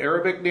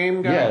Arabic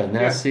name guy? Yeah,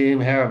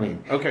 Nassim Haramein.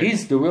 Okay.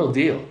 He's the real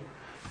deal.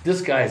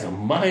 This guy's a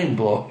mind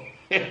blower.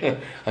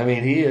 I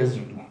mean, he is.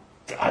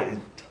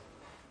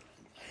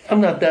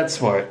 I'm not that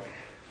smart.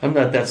 I'm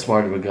not that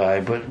smart of a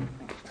guy, but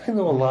I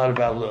know a lot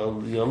about, a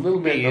little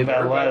bit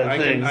about a lot of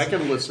things. I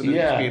can listen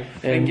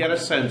and get a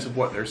sense of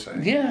what they're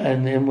saying. Yeah,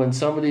 and when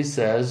somebody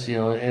says,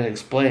 and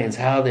explains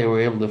how they were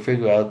able to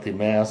figure out the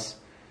mass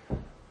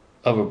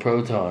of a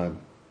proton,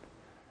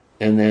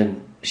 and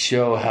then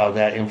show how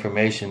that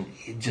information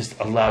just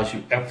allows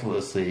you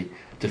effortlessly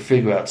to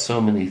figure out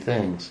so many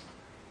things,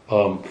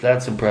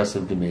 that's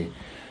impressive to me.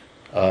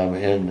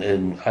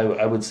 And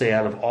I would say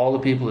out of all the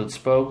people that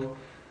spoke,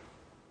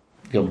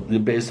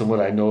 based on what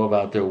I know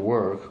about their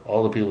work,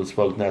 all the people that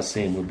spoke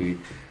Nassim would be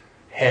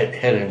head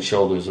and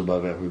shoulders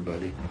above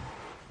everybody.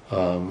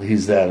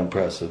 He's that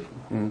impressive.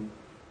 Mm.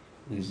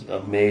 He's an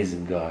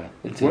amazing guy.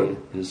 He's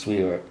a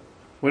sweetheart.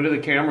 When do the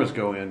cameras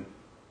go in?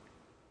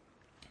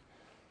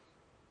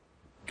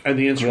 And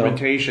the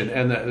instrumentation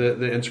and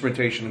the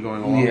instrumentation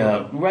going along.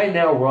 Yeah, right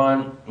now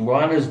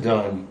Ron is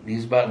done.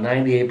 He's about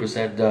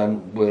 98%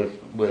 done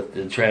with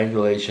the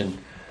triangulation.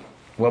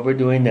 What we're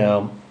doing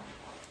now,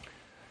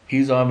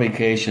 he's on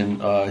vacation.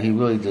 He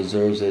really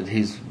deserves it.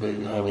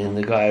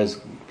 The guy is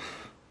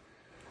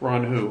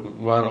Ron who?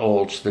 Ron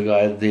Olch,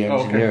 the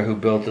engineer who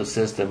built the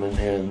system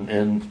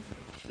and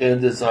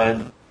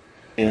designed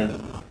and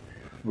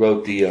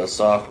wrote the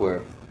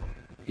software.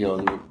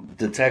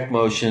 Detect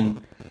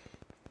motion.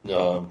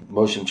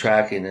 Motion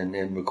tracking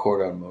and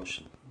record on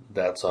motion,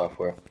 that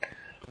software.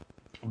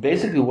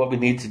 Basically what we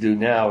need to do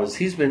now is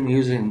he's been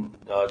using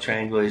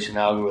triangulation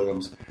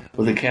algorithms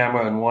with a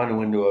camera in one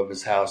window of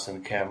his house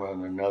and a camera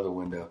in another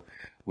window.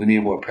 We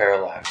need more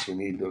parallax. We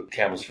need the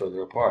cameras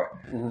further apart.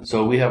 Mm-hmm.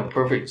 So we have a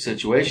perfect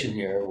situation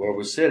here where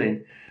we're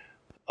sitting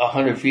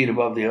 100 feet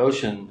above the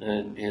ocean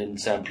in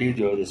San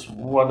Pedro, this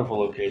wonderful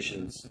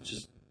location. It's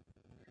just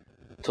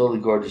a totally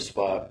gorgeous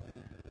spot.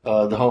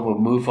 The home of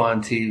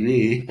MUFON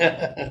TV.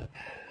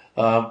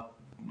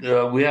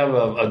 We have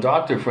a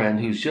doctor friend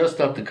who's just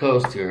up the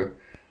coast here,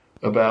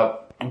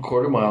 about a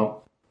quarter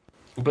mile,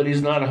 but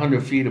he's not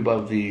 100 feet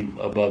above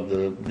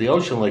the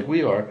ocean like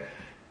we are.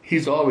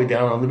 He's all the way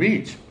down on the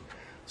beach.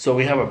 So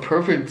we have a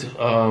perfect,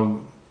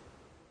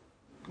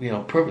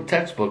 perfect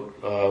textbook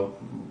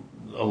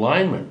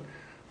alignment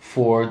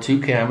for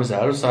two cameras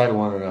out of sight of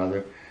one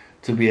another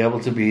to be able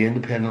to be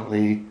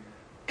independently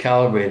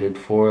calibrated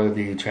for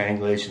the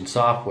triangulation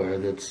software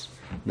that's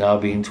now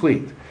being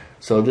tweaked.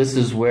 So this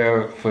is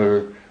where,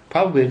 for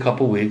probably a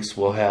couple weeks,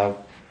 we'll have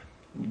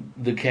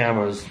the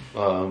cameras,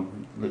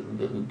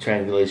 the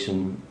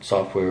triangulation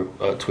software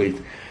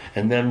tweaked,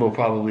 and then we'll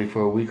probably,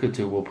 for a week or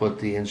two, we'll put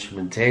the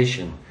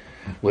instrumentation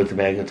with the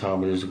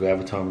magnetometers, the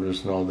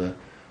gravitometers, and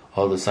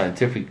all the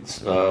scientific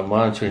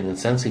monitoring and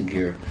sensing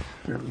gear.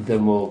 Yeah.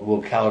 Then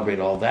we'll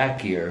calibrate all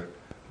that gear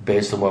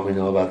based on what we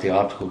know about the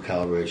optical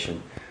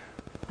calibration.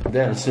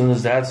 Then, as soon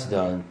as that's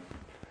done,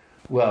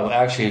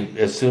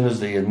 as soon as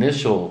the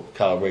initial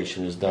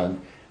calibration is done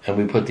and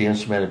we put the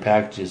instrumented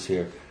packages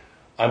here,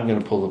 I'm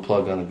going to pull the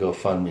plug on a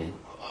GoFundMe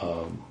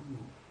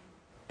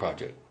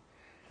project.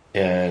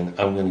 And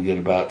I'm going to get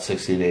about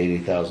 $60,000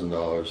 to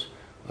 $80,000.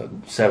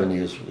 70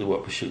 is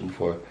what we're shooting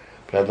for.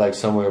 But I'd like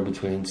somewhere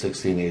between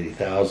 60 and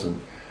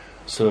 80,000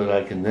 so that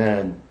I can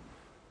then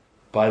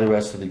buy the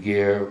rest of the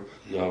gear,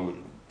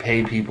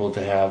 pay people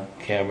to have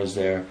cameras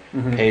there,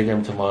 mm-hmm. pay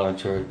them to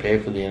monitor it, pay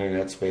for the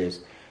internet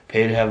space,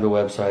 pay to have the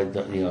website,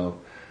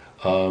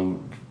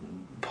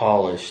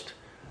 polished,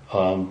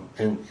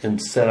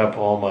 and set up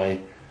all my.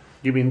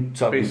 You mean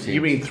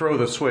throw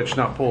the switch,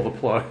 not pull the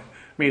plug?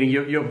 Meaning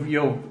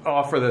you'll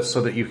offer this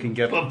so that you can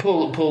get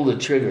pull the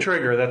trigger.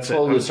 Trigger. That's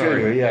pull it. The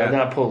trigger. Yeah,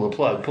 not pull the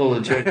plug. Pull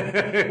the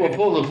trigger. Well,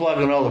 pull the plug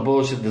on all the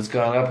bullshit that's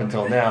gone up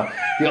until now.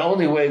 The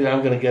only way that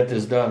I'm going to get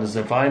this done is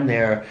if I'm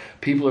there,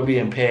 people are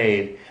being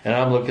paid, and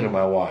I'm looking at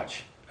my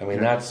watch. I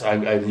mean, I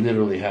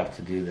literally have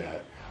to do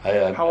that.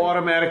 How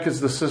automatic is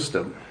the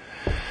system?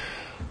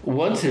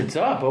 Once it's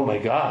up, oh my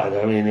God!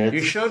 I mean,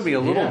 you showed me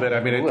a little bit. I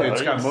mean,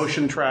 it's got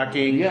motion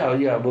tracking.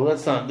 Yeah. Well,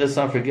 let's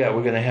not forget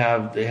we're going to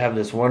have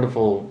this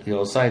wonderful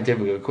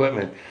scientific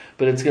equipment,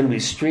 but it's going to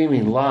be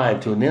streaming live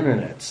to an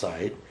internet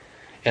site,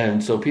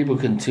 and so people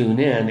can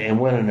tune in. And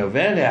when an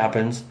event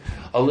happens,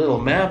 a little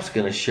map's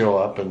going to show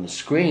up on the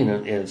screen,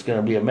 and it's going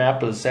to be a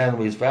map of the San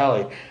Luis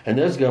Valley, and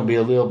there's going to be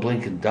a little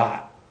blinking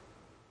dot,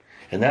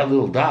 and that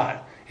little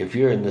dot. If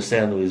you're in the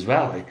San Luis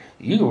Valley,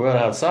 you can run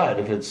outside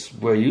if it's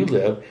where you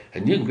live,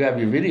 and you can grab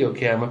your video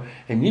camera,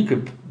 and you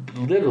could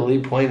literally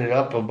point it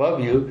up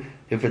above you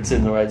if it's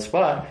in the right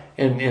spot,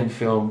 and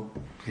film,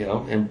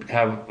 and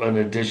have an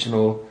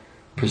additional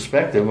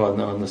perspective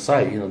on the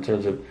site, in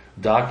terms of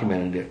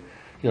documenting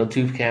it.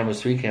 2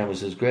 cameras, 3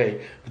 cameras is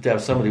great, but to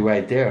have somebody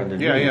right there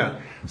underneath. Yeah.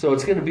 So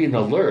it's going to be an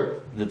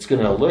alert that's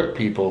going to alert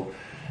people.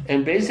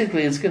 And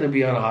basically, it's going to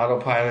be on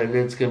autopilot.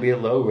 It's going to be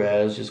at low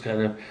res, just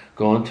kind of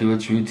going through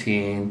its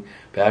routine,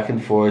 back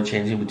and forth,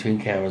 changing between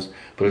cameras.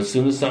 But as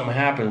soon as something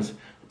happens,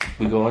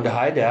 we go into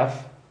high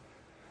def.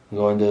 We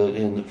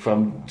go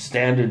from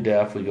standard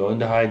def, we go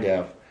into high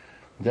def.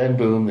 Then,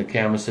 boom, the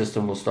camera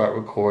system will start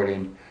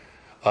recording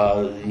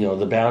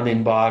The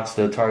bounding box,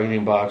 the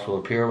targeting box will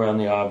appear around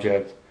the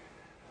object.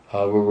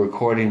 We're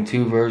recording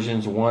 2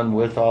 versions, one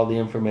with all the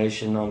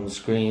information on the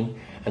screen,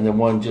 and then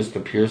one just a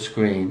pure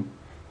screen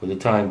with a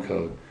time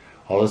code.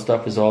 All this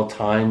stuff is all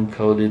time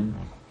coded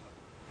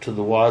to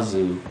the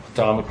wazoo,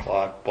 atomic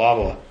clock, blah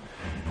blah.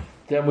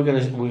 Then we're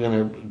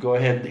gonna go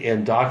ahead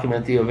and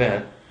document the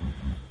event,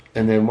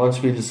 and then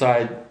once we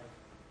decide,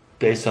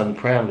 based on the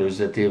parameters,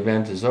 that the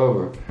event is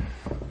over.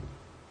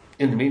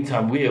 In the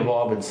meantime, we have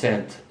all been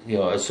sent,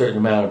 a certain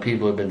amount of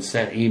people have been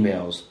sent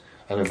emails.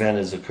 An event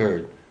has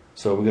occurred.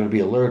 So we're going to be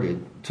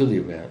alerted to the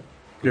event,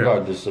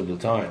 regardless of the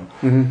time.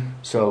 Mm-hmm.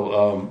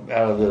 So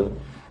out of the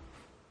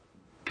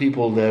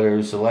people that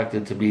are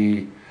selected to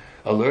be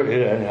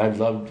alerted, and I'd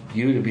love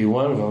you to be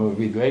one of them. It would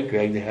be great,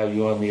 Greg, to have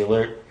you on the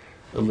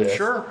list.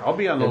 Sure, I'll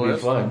be on the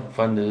list. It'd be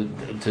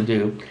fun to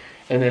do.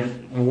 And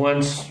then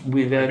once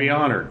we then... I'd be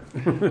honored.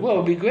 Well, it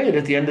would be great.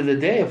 At the end of the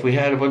day, if we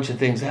had a bunch of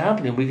things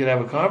happening, we could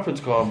have a conference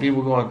call and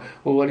people going,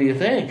 well, what do you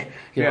think?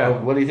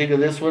 What do you think of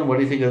this one? What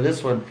do you think of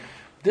this one?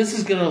 This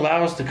is going to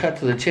allow us to cut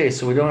to the chase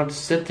so we don't have to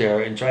sit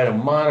there and try to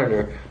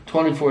monitor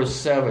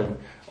 24/7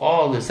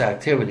 all this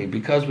activity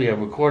because we have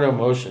record on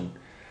motion,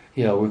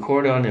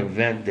 record on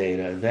event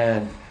data.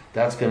 Then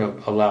that's going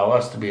to allow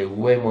us to be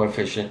way more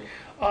efficient.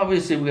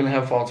 Obviously, we're going to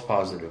have false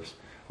positives.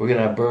 We're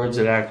going to have birds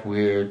that act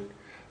weird.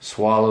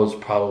 Swallows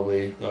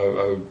probably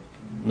are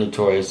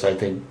notorious. I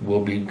think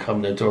will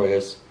become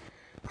notorious.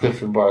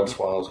 Clifton Barred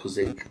swallows because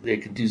they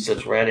can do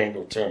such right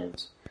angle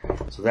turns.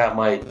 So that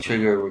might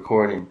trigger a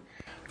recording.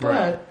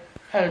 But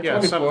at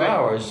 24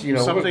 hours,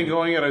 something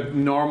going at a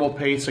normal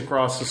pace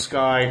across the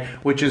sky,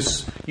 which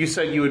is, you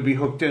said you would be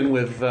hooked in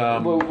with we're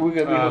going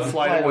to be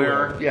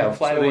FlightAware. Yeah,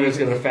 FlightAware is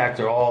going to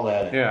factor all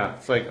that in. Yeah,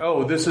 it's like,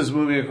 this is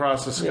moving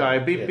across the sky.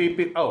 Beep, beep,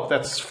 beep. Oh,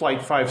 that's Flight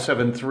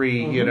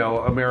 573,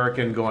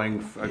 American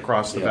going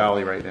across the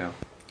valley right now.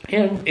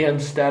 And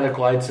static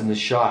lights in the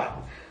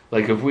shot.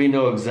 Like if we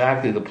know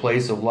exactly the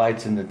place of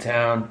lights in the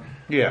town,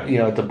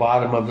 at the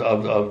bottom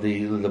of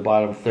the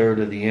bottom third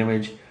of the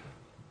image,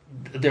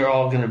 they're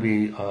all going to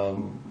be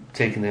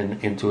taken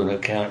into an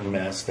account and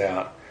masked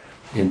out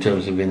in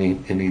terms of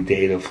any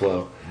data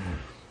flow.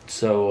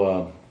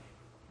 So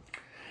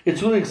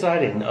it's really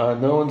exciting.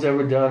 No one's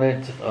ever done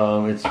it.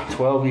 It's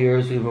 12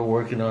 years we've been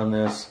working on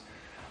this.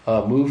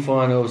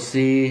 MUFON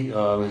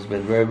OC has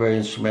been very, very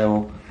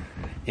instrumental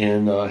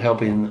in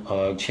helping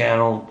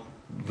channel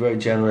very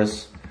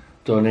generous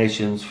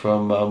donations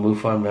from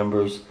MUFON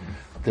members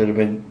that have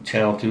been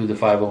channeled through the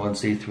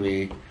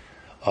 501c3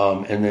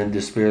 and then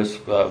dispersed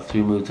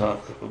through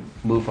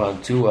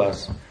MUFON to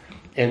us.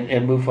 And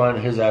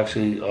MUFON has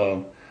actually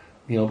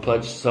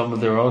pledged some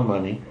of their own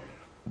money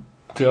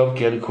to help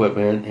get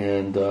equipment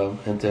and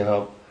to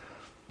help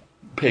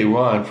pay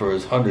Ron for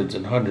his hundreds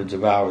and hundreds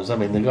of hours. I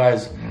mean, the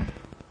guy's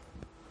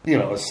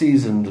a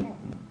seasoned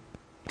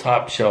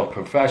top shelf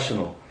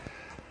professional,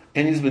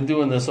 and he's been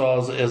doing this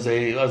all as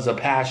a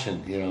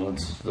passion.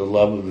 It's the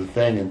love of the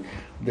thing, and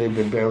they've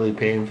been barely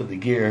paying for the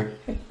gear.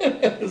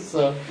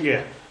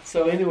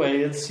 So anyway,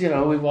 it's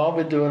we've all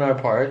been doing our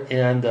part,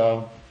 and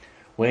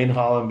Wayne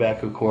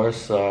Hollenbeck, of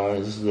course,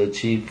 is the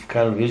chief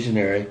kind of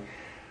visionary.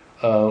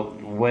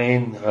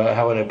 Wayne,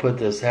 how would I put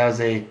this, has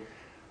a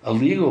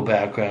legal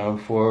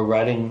background for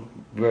writing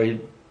very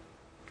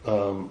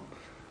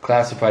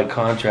classified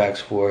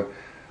contracts for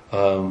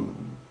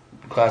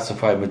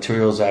classified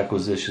materials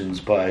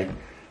acquisitions by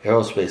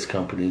aerospace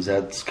companies.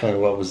 That's kind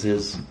of what was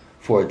his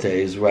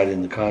forte, is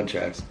writing the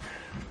contracts.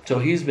 So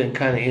he's been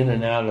kind of in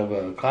and out of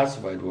a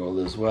classified world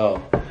as well,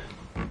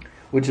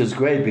 which is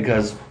great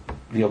because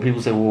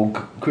people say, well,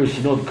 Chris,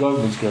 the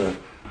government's going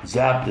to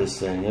zap this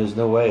thing. There's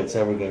no way it's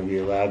ever going to be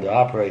allowed to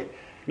operate.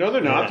 No,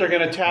 they're not. They're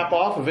going to tap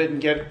off of it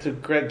and get to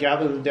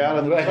gather the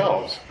data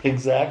themselves.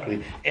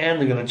 Exactly. And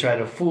they're going to try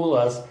to fool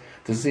us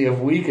to see if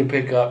we can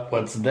pick up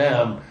what's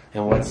them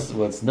and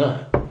what's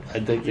not. I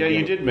think. Yeah,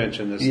 you did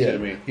mention this to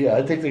me. Yeah,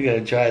 I think they're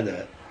going to try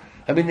that.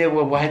 I mean,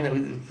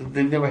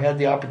 they've never had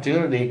the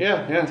opportunity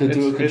to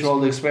do a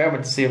controlled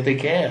experiment to see if they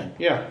can.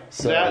 Yeah,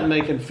 so that, and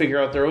they can figure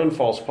out their own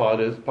false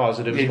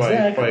positives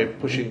by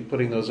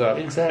putting those up.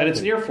 Exactly. And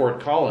it's near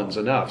Fort Collins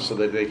enough so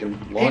that they can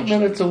launch 8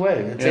 minutes away.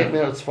 It's 8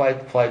 minutes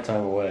flight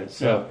time away.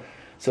 So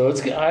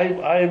it's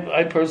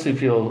I personally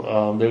feel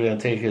they're going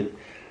to take it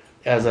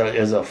as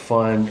a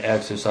fun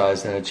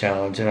exercise and a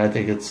challenge, and I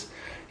think it's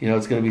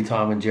it's going to be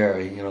Tom and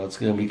Jerry. It's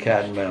going to be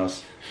cat and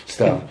mouse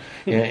stuff.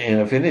 and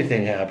if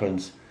anything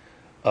happens.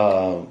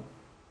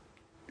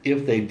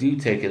 If they do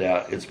take it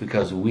out, it's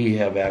because we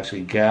have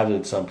actually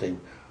gathered something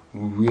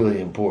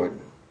really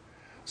important.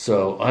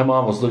 So I'm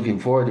almost looking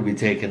forward to be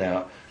taken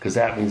out because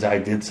that means I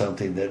did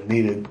something that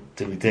needed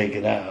to be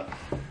taken out.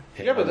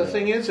 Yeah, but the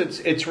thing is,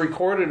 it's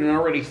recorded and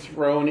already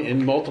thrown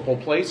in multiple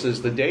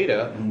places. The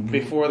data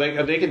before they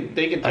can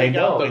take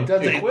out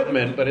the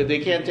equipment, but they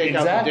can't take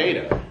out the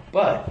data.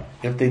 But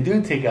if they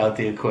do take out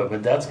the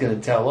equipment, that's going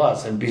to tell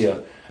us and be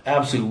an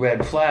absolute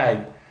red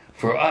flag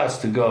for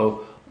us to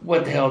go.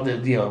 what the hell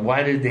did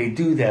why did they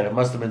do that? It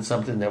must have been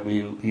something that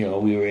we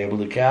were able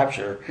to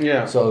capture.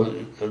 Yeah.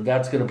 So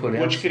that's going to put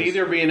Which could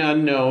either be an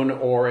unknown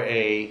or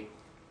a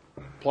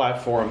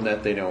platform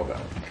that they know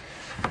about.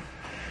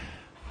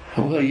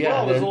 Well, yeah.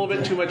 Well, there's a little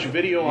bit too much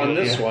video on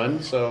this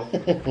one, so.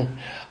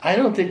 I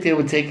don't think they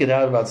would take it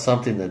out about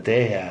something that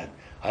they had.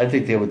 I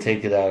think they would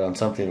take it out on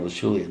something that was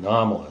truly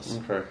anomalous.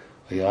 Okay.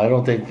 I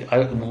don't think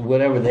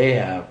whatever they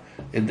have,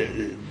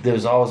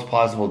 there's always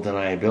plausible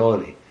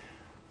deniability.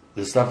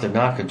 The stuff they're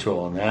not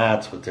controlling,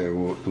 that's what they're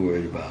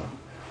worried about.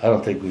 I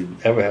don't think we'd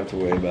ever have to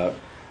worry about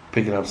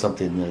picking up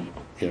something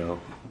that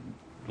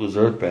was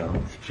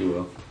earthbound, if you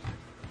will,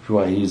 if you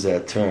want to use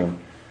that term.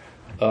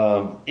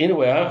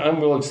 Anyway, I'm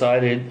real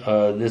excited.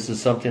 This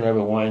is something I've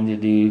been wanting to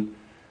do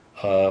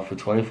for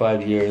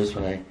 25 years.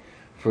 When I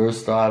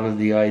first thought of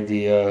the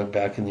idea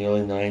back in the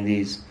early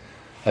 90s,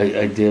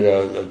 I did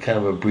a kind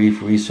of a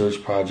brief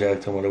research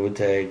project on what it would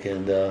take,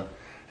 and it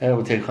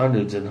would take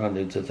hundreds and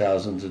hundreds of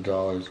thousands of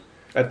dollars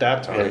At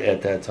that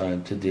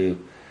time to do.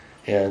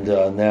 And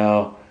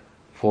now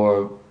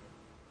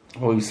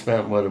we've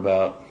spent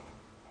about,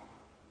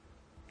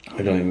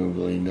 I don't even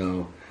really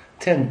know,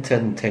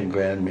 10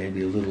 grand,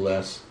 maybe a little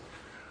less.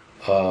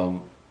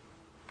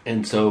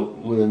 And so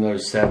with another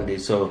 70.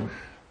 So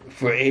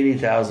for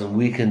 80,000,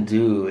 we can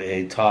do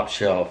a top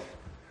shelf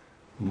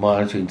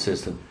monitoring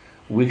system.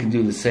 We can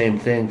do the same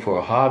thing for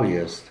a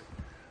hobbyist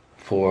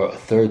for a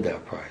third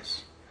that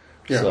price.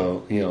 Yeah.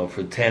 So,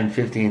 for 10,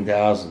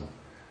 15,000,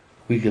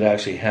 we could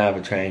actually have a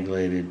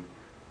triangulated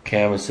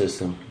camera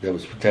system that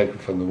was protected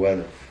from the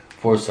weather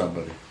for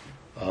somebody.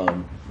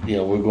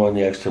 We're going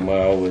the extra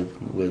mile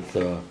with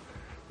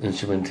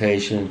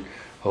instrumentation,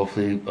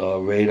 hopefully a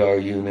radar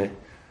unit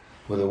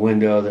with a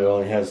window that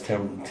only has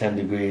 10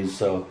 degrees,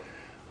 so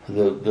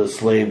the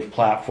slave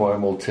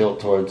platform will tilt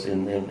towards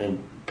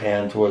and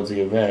pan towards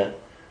the event,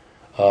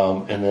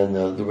 and then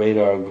the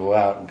radar will go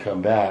out and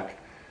come back,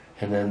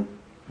 and then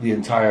the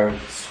entire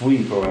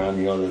sweep around,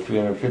 the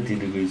 350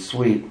 degree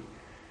sweep,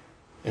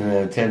 and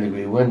then a 10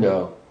 degree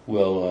window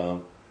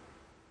will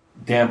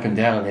dampen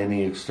down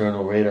any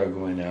external radar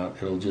going out.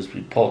 It'll just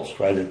be pulsed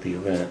right at the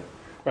event.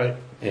 Right.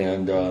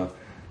 And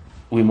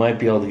we might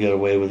be able to get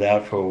away with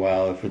that for a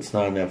while if it's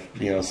not enough,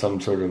 some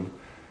sort of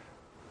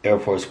Air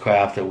Force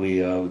craft that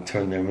we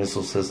turn their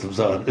missile systems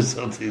on or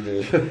something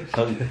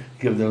to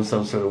give them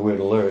some sort of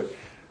weird alert.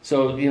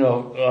 So,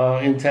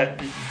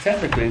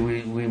 technically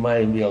we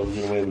might be able to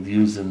get away with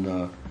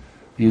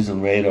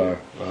using radar,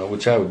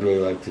 which I would really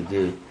like to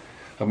do.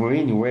 A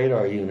marine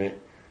radar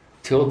unit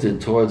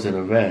tilted towards an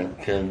event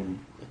can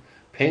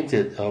paint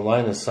it a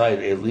line of sight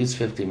at least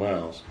 50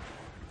 miles.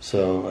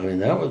 So,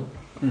 that would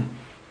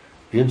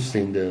be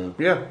interesting to...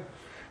 Yeah.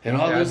 And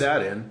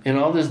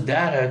all this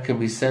data can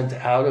be sent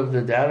out of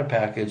the data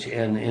package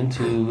and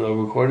into a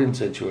recording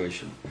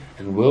situation,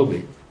 and will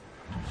be.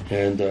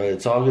 And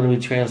it's all going to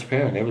be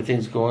transparent.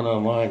 Everything's going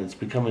online. It's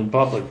becoming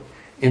public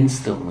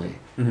instantly.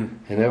 Mm-hmm.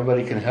 And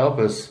everybody can help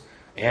us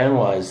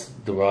analyze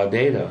the raw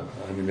data.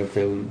 If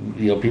they,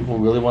 people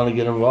really want to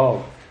get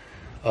involved.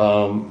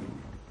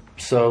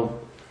 So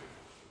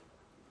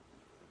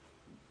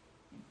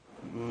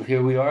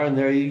here we are, and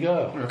there you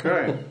go.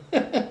 Okay.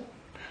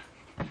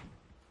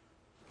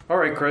 All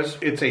right, Chris.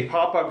 It's a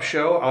pop-up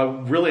show.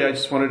 I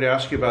just wanted to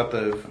ask you about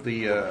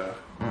the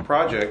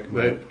project,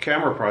 the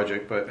camera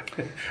project, but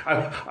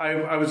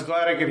I was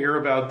glad I could hear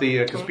about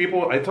because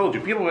people have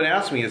been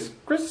asking me, is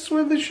Chris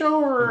with the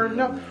show or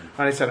no? And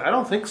I said, I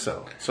don't think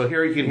so. So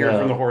here you can hear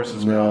from the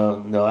horse's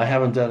mouth. No, I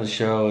haven't done a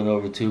show in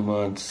over 2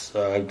 months.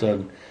 I've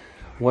done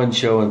one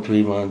show in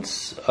 3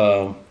 months.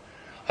 I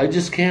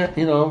just can't,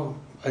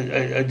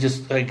 I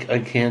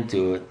can't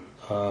do it.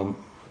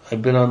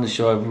 I've been on the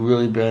show. I've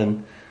really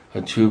been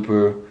a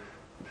trooper.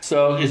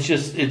 So it's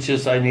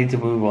just I need to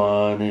move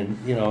on, and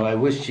I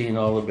wish Gene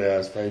all the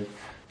best. I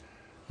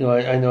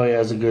know he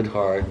has a good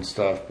heart and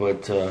stuff,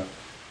 but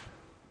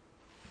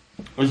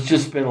it's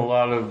just been a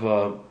lot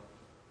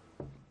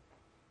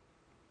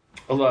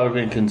of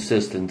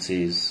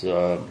inconsistencies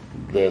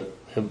that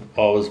have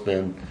always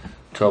been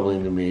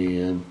troubling to me,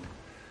 and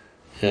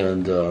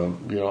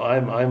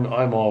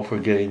I'm all for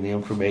getting the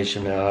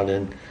information out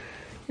and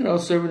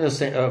serving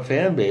a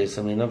fan base.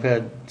 I've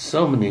had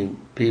so many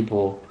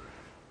people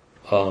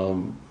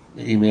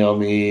email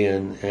me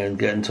and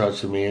get in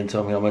touch with me and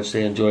tell me how much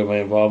they enjoy my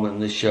involvement in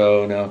the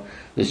show. Now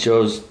the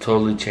show's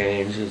totally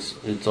changed.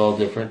 It's all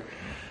different.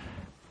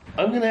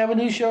 I'm going to have a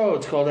new show.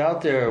 It's called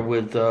Out There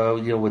with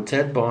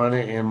Ted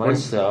Bonnet and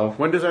myself.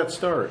 When does that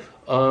start?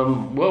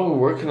 Well, we're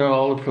working on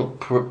all the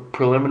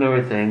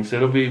preliminary things.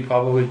 It'll be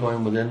probably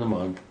going within the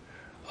month.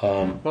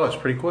 Well, that's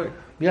pretty quick.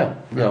 Yeah,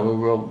 we're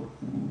real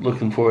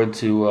looking forward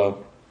to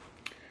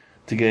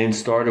getting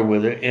started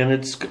with it, and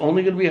it's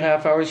only going to be a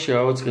half-hour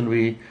show. It's going to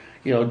be,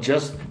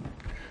 just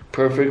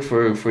perfect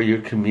for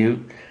your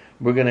commute.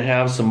 We're going to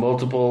have some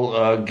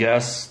multiple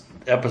guest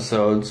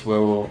episodes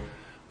where we'll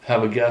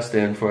have a guest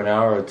in for an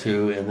hour or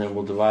two, and then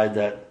we'll divide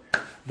that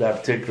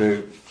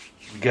particular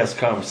guest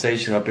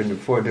conversation up into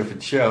 4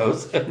 different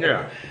shows.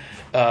 Yeah.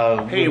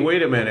 Hey,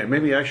 wait a minute.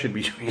 Maybe I should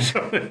be doing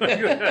something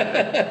like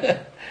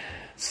that.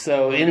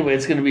 So anyway,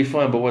 it's going to be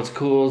fun. But what's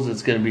cool is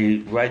it's going to be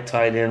right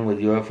tied in with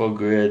UFO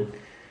Grid,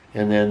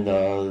 and then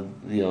the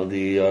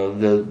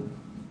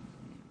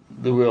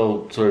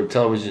real sort of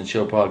television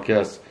show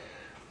podcast,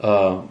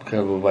 kind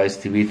of a Vice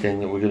TV thing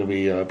that we're going to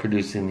be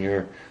producing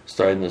here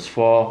starting this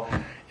fall,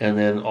 and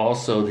then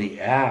also the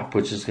app,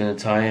 which is going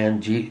to tie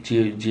in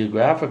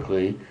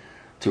geographically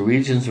to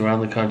regions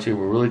around the country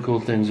where really cool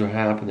things are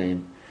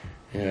happening,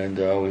 and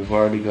we've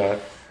already got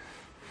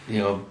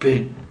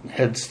big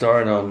head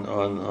start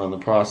on the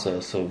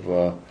process of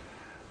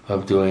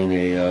doing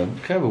a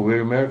kind of a Weird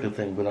America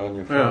thing, but on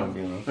your phone,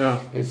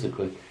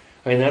 basically.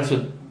 I mean, that's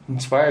what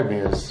inspired me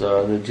is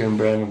the Jim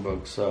Brandon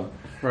book. So,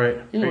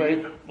 right.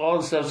 Anyway, all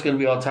the stuff's going to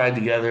be all tied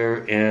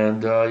together,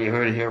 and you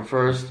heard it here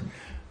first.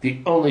 The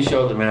only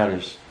show that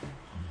matters.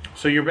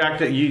 So you're back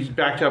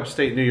to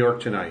upstate New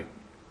York tonight.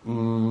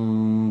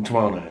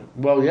 Tomorrow night.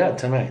 Well, yeah,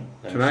 tonight.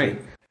 Actually.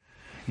 Tonight.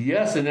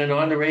 Yes, and then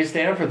on to Ray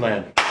Stanford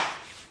land.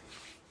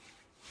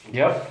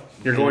 Yep.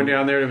 You're going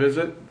down there to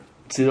visit?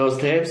 See those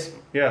tapes?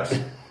 Yes.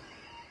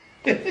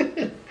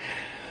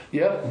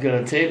 Yep,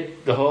 gonna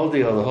tape the whole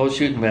deal, the whole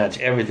shooting match,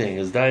 everything.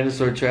 His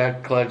dinosaur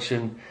track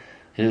collection,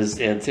 his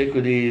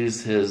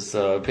antiquities, his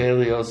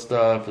paleo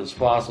stuff, his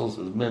fossils,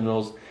 his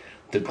minerals,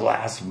 the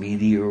glass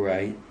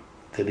meteorite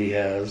that he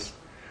has,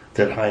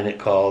 that Hynek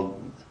called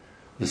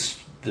the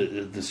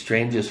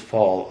strangest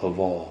fall of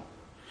all.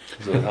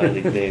 Is what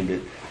Hynek named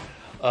it.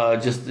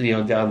 Just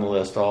down the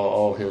list,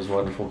 all his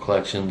wonderful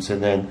collections,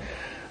 and then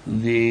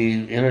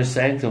the inner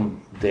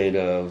sanctum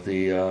data of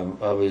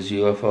his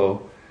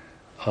UFO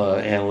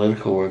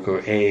analytical work,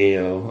 or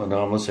AAO,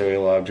 anomalous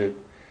aerial object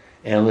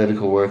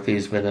analytical work that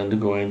he's been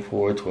undergoing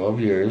for 12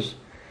 years.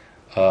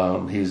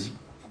 He's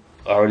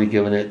already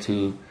given it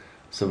to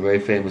some very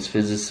famous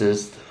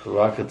physicists,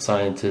 rocket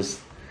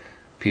scientists,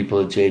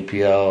 people at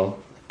JPL,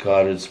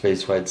 Goddard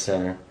Space Flight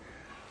Center.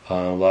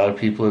 A lot of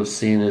people have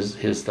seen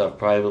his stuff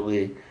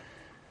privately.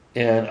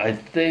 And I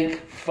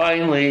think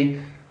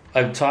finally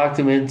I've talked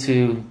him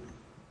into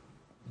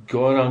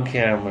going on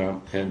camera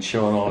and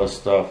showing all his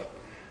stuff,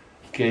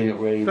 getting it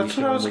ready. That's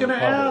what I was going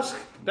to ask.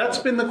 That's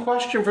been the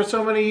question for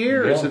so many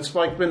years. Yeah. It's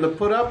like been the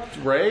put up,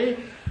 Ray.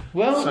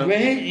 Well,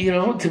 Ray,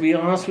 to be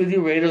honest with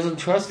you, Ray doesn't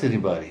trust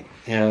anybody.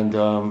 And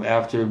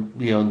after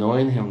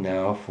knowing him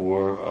now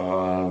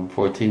for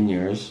 14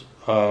 years,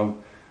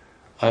 I'm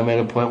at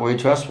a point where he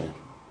trusts me.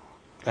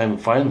 And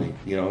finally,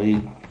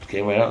 he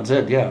came right out and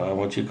said, "Yeah, I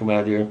want you to come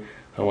out here.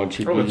 I want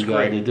you to be the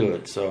guy to do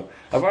it." So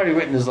I've already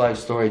written his life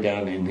story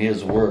down in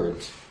his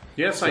words.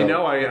 Yes, so, I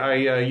know.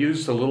 I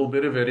used a little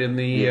bit of it in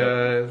the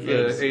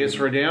A.S.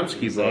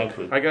 Radomski book.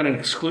 I got an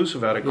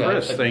exclusive out of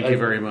Chris. Thank you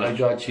very much. I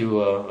got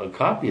you a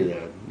copy of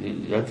that.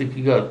 I think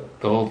you got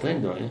the whole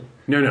thing, don't you?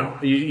 No.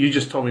 You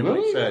just told me what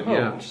he said.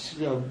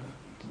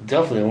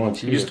 Definitely, I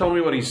want you. You just told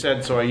me what he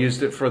said, so I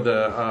used it for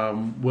the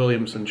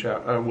Williamson.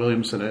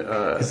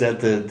 Is that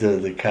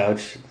the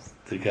couch?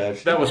 The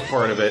couch. That was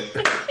part of it.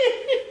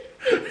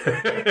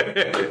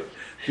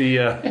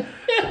 The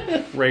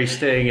Ray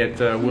staying at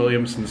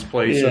Williamson's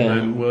place, and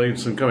then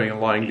Williamson coming and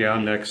lying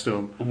down next to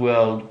him.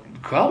 Well,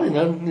 crawling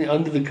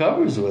under the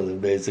covers with him,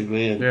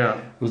 basically,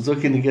 and was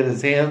looking to get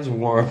his hands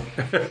warm.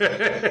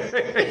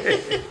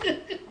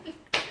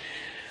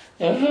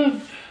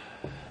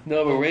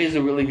 No, but Ray's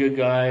a really good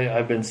guy.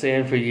 I've been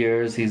saying for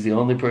years he's the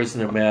only person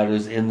that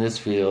matters in this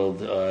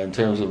field in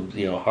terms of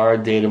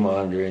hard data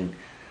monitoring.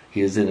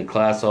 He is in a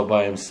class all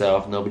by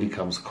himself. Nobody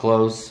comes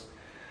close.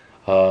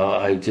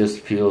 I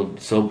just feel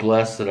so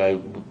blessed that I,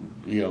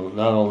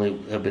 not only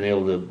have been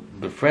able to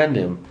befriend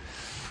him,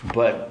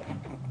 but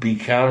be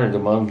counted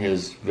among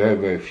his very,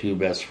 very few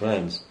best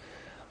friends.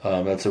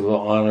 That's a real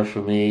honor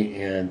for me,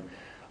 and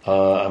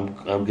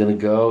I'm going to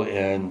go,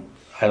 and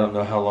I don't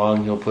know how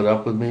long he'll put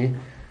up with me.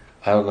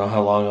 I don't know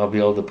how long I'll be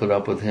able to put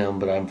up with him,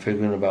 but I'm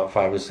figuring about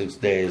 5 or 6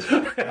 days.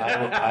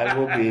 I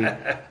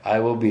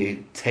will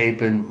be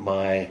taping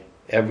my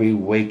every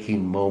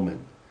waking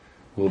moment.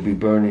 Will be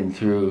burning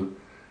through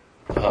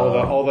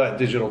all that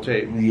digital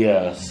tape.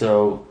 Yeah,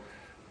 so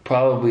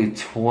probably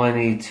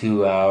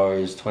 22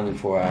 hours,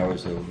 24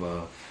 hours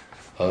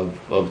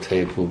of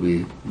tape will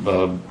be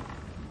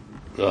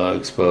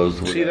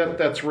exposed. See,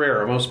 that's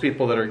rare. Most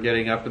people that are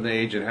getting up in the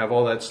age and have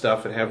all that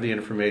stuff and have the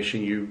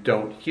information, you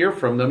don't hear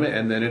from them,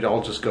 and then it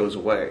all just goes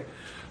away.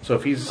 So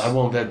if he's, I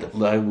won't let.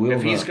 I will.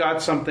 If he's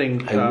got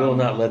something, I will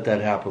not let that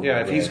happen.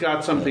 Yeah, if he's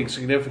got something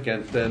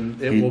significant, then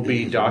it will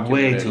be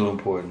documented. Way too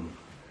important.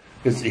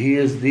 Because he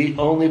is the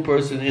only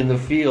person in the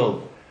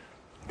field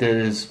that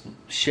has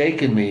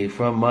shaken me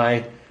from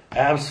my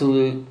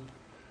absolute,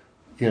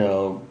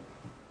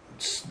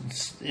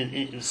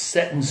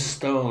 set in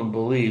stone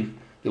belief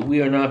that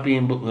we are not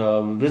being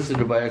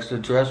visited by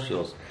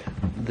extraterrestrials.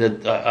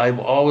 That I've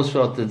always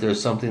felt that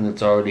there's something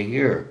that's already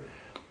here.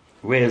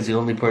 Ray is the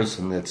only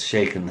person that's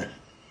shaken that.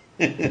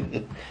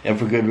 And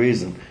for good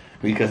reason.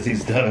 Because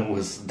he's done it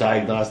with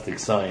diagnostic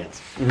science.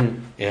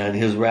 Mm-hmm. And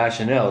his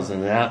rationales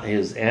and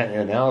his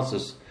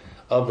analysis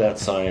of that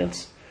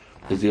science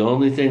is the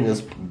only thing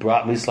that's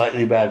brought me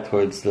slightly back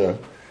towards the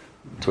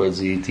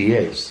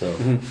ETH. So,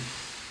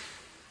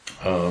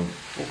 Well,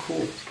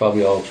 cool. it's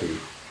probably all true.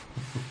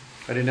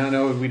 I did not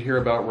know we'd hear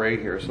about Ray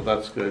here, so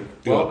that's good.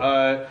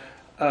 Well,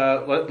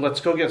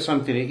 let's go get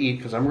something to eat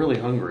because I'm really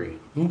hungry.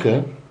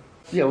 Okay.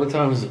 Yeah. What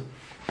time is it?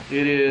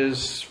 It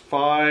is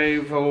a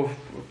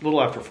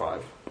little after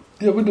 5.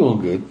 Yeah, we're doing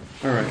good.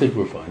 All right. I think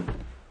we're fine.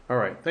 All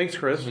right. Thanks,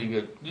 Chris. Pretty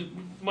good.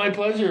 My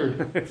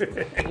pleasure.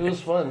 It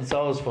was fun. It's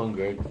always fun,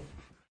 Greg.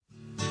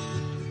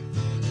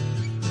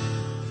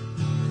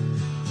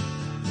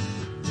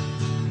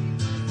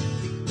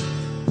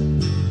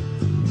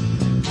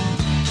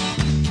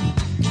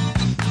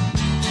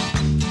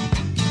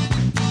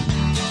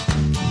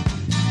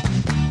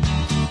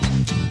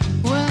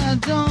 Well, I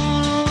don't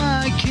know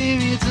why I came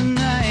here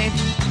tonight.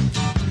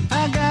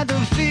 I got the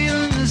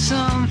feeling that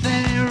something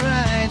ain't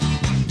right.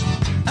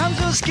 I'm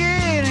so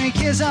scared in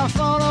case I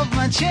fall off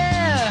my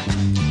chair.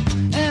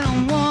 And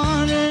I'm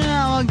wondering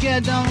how I'll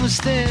get down the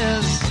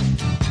stairs.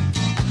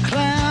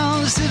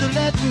 Clowns to the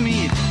left of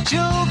me,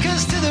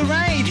 jokers to the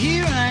right.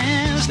 Here I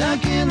am,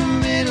 stuck in the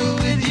middle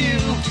with you.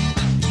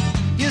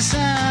 Yes,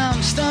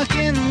 I'm stuck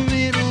in the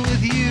middle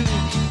with you.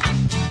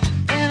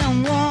 And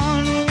I'm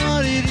wondering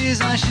what it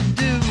is I should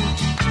do.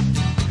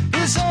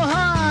 It's so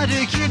hard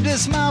to keep the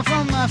smile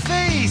from my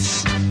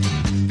face.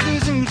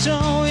 Losing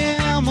control,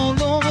 yeah, I'm all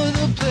over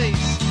the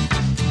place.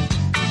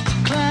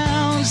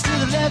 Clowns to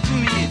the left of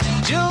me,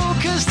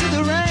 jokers to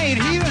the right.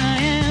 Here I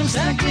am,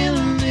 stuck in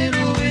the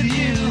middle with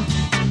you.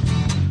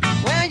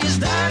 When you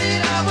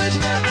started out with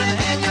nothing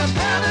and you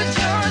found that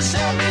you're a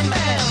self-made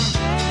man.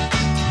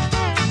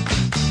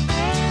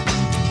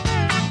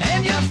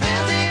 And your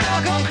friends, they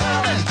all come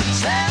crawling,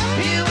 slap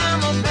you on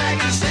the back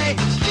and say,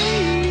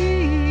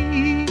 please,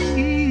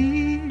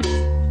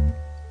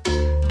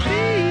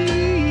 please.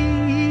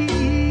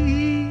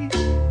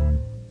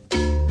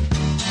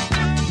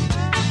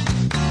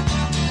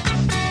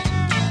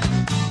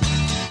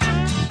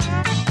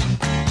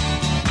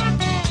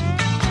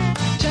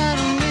 Trying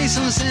to make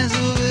some sense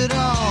of it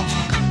all,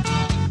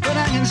 but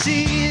I can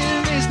see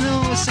it makes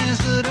no sense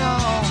at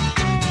all.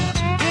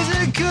 Is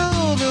it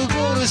cool to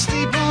go to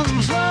sleep on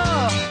the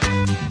floor?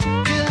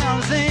 'Cause I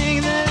don't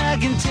think that I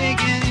can take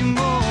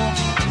anymore.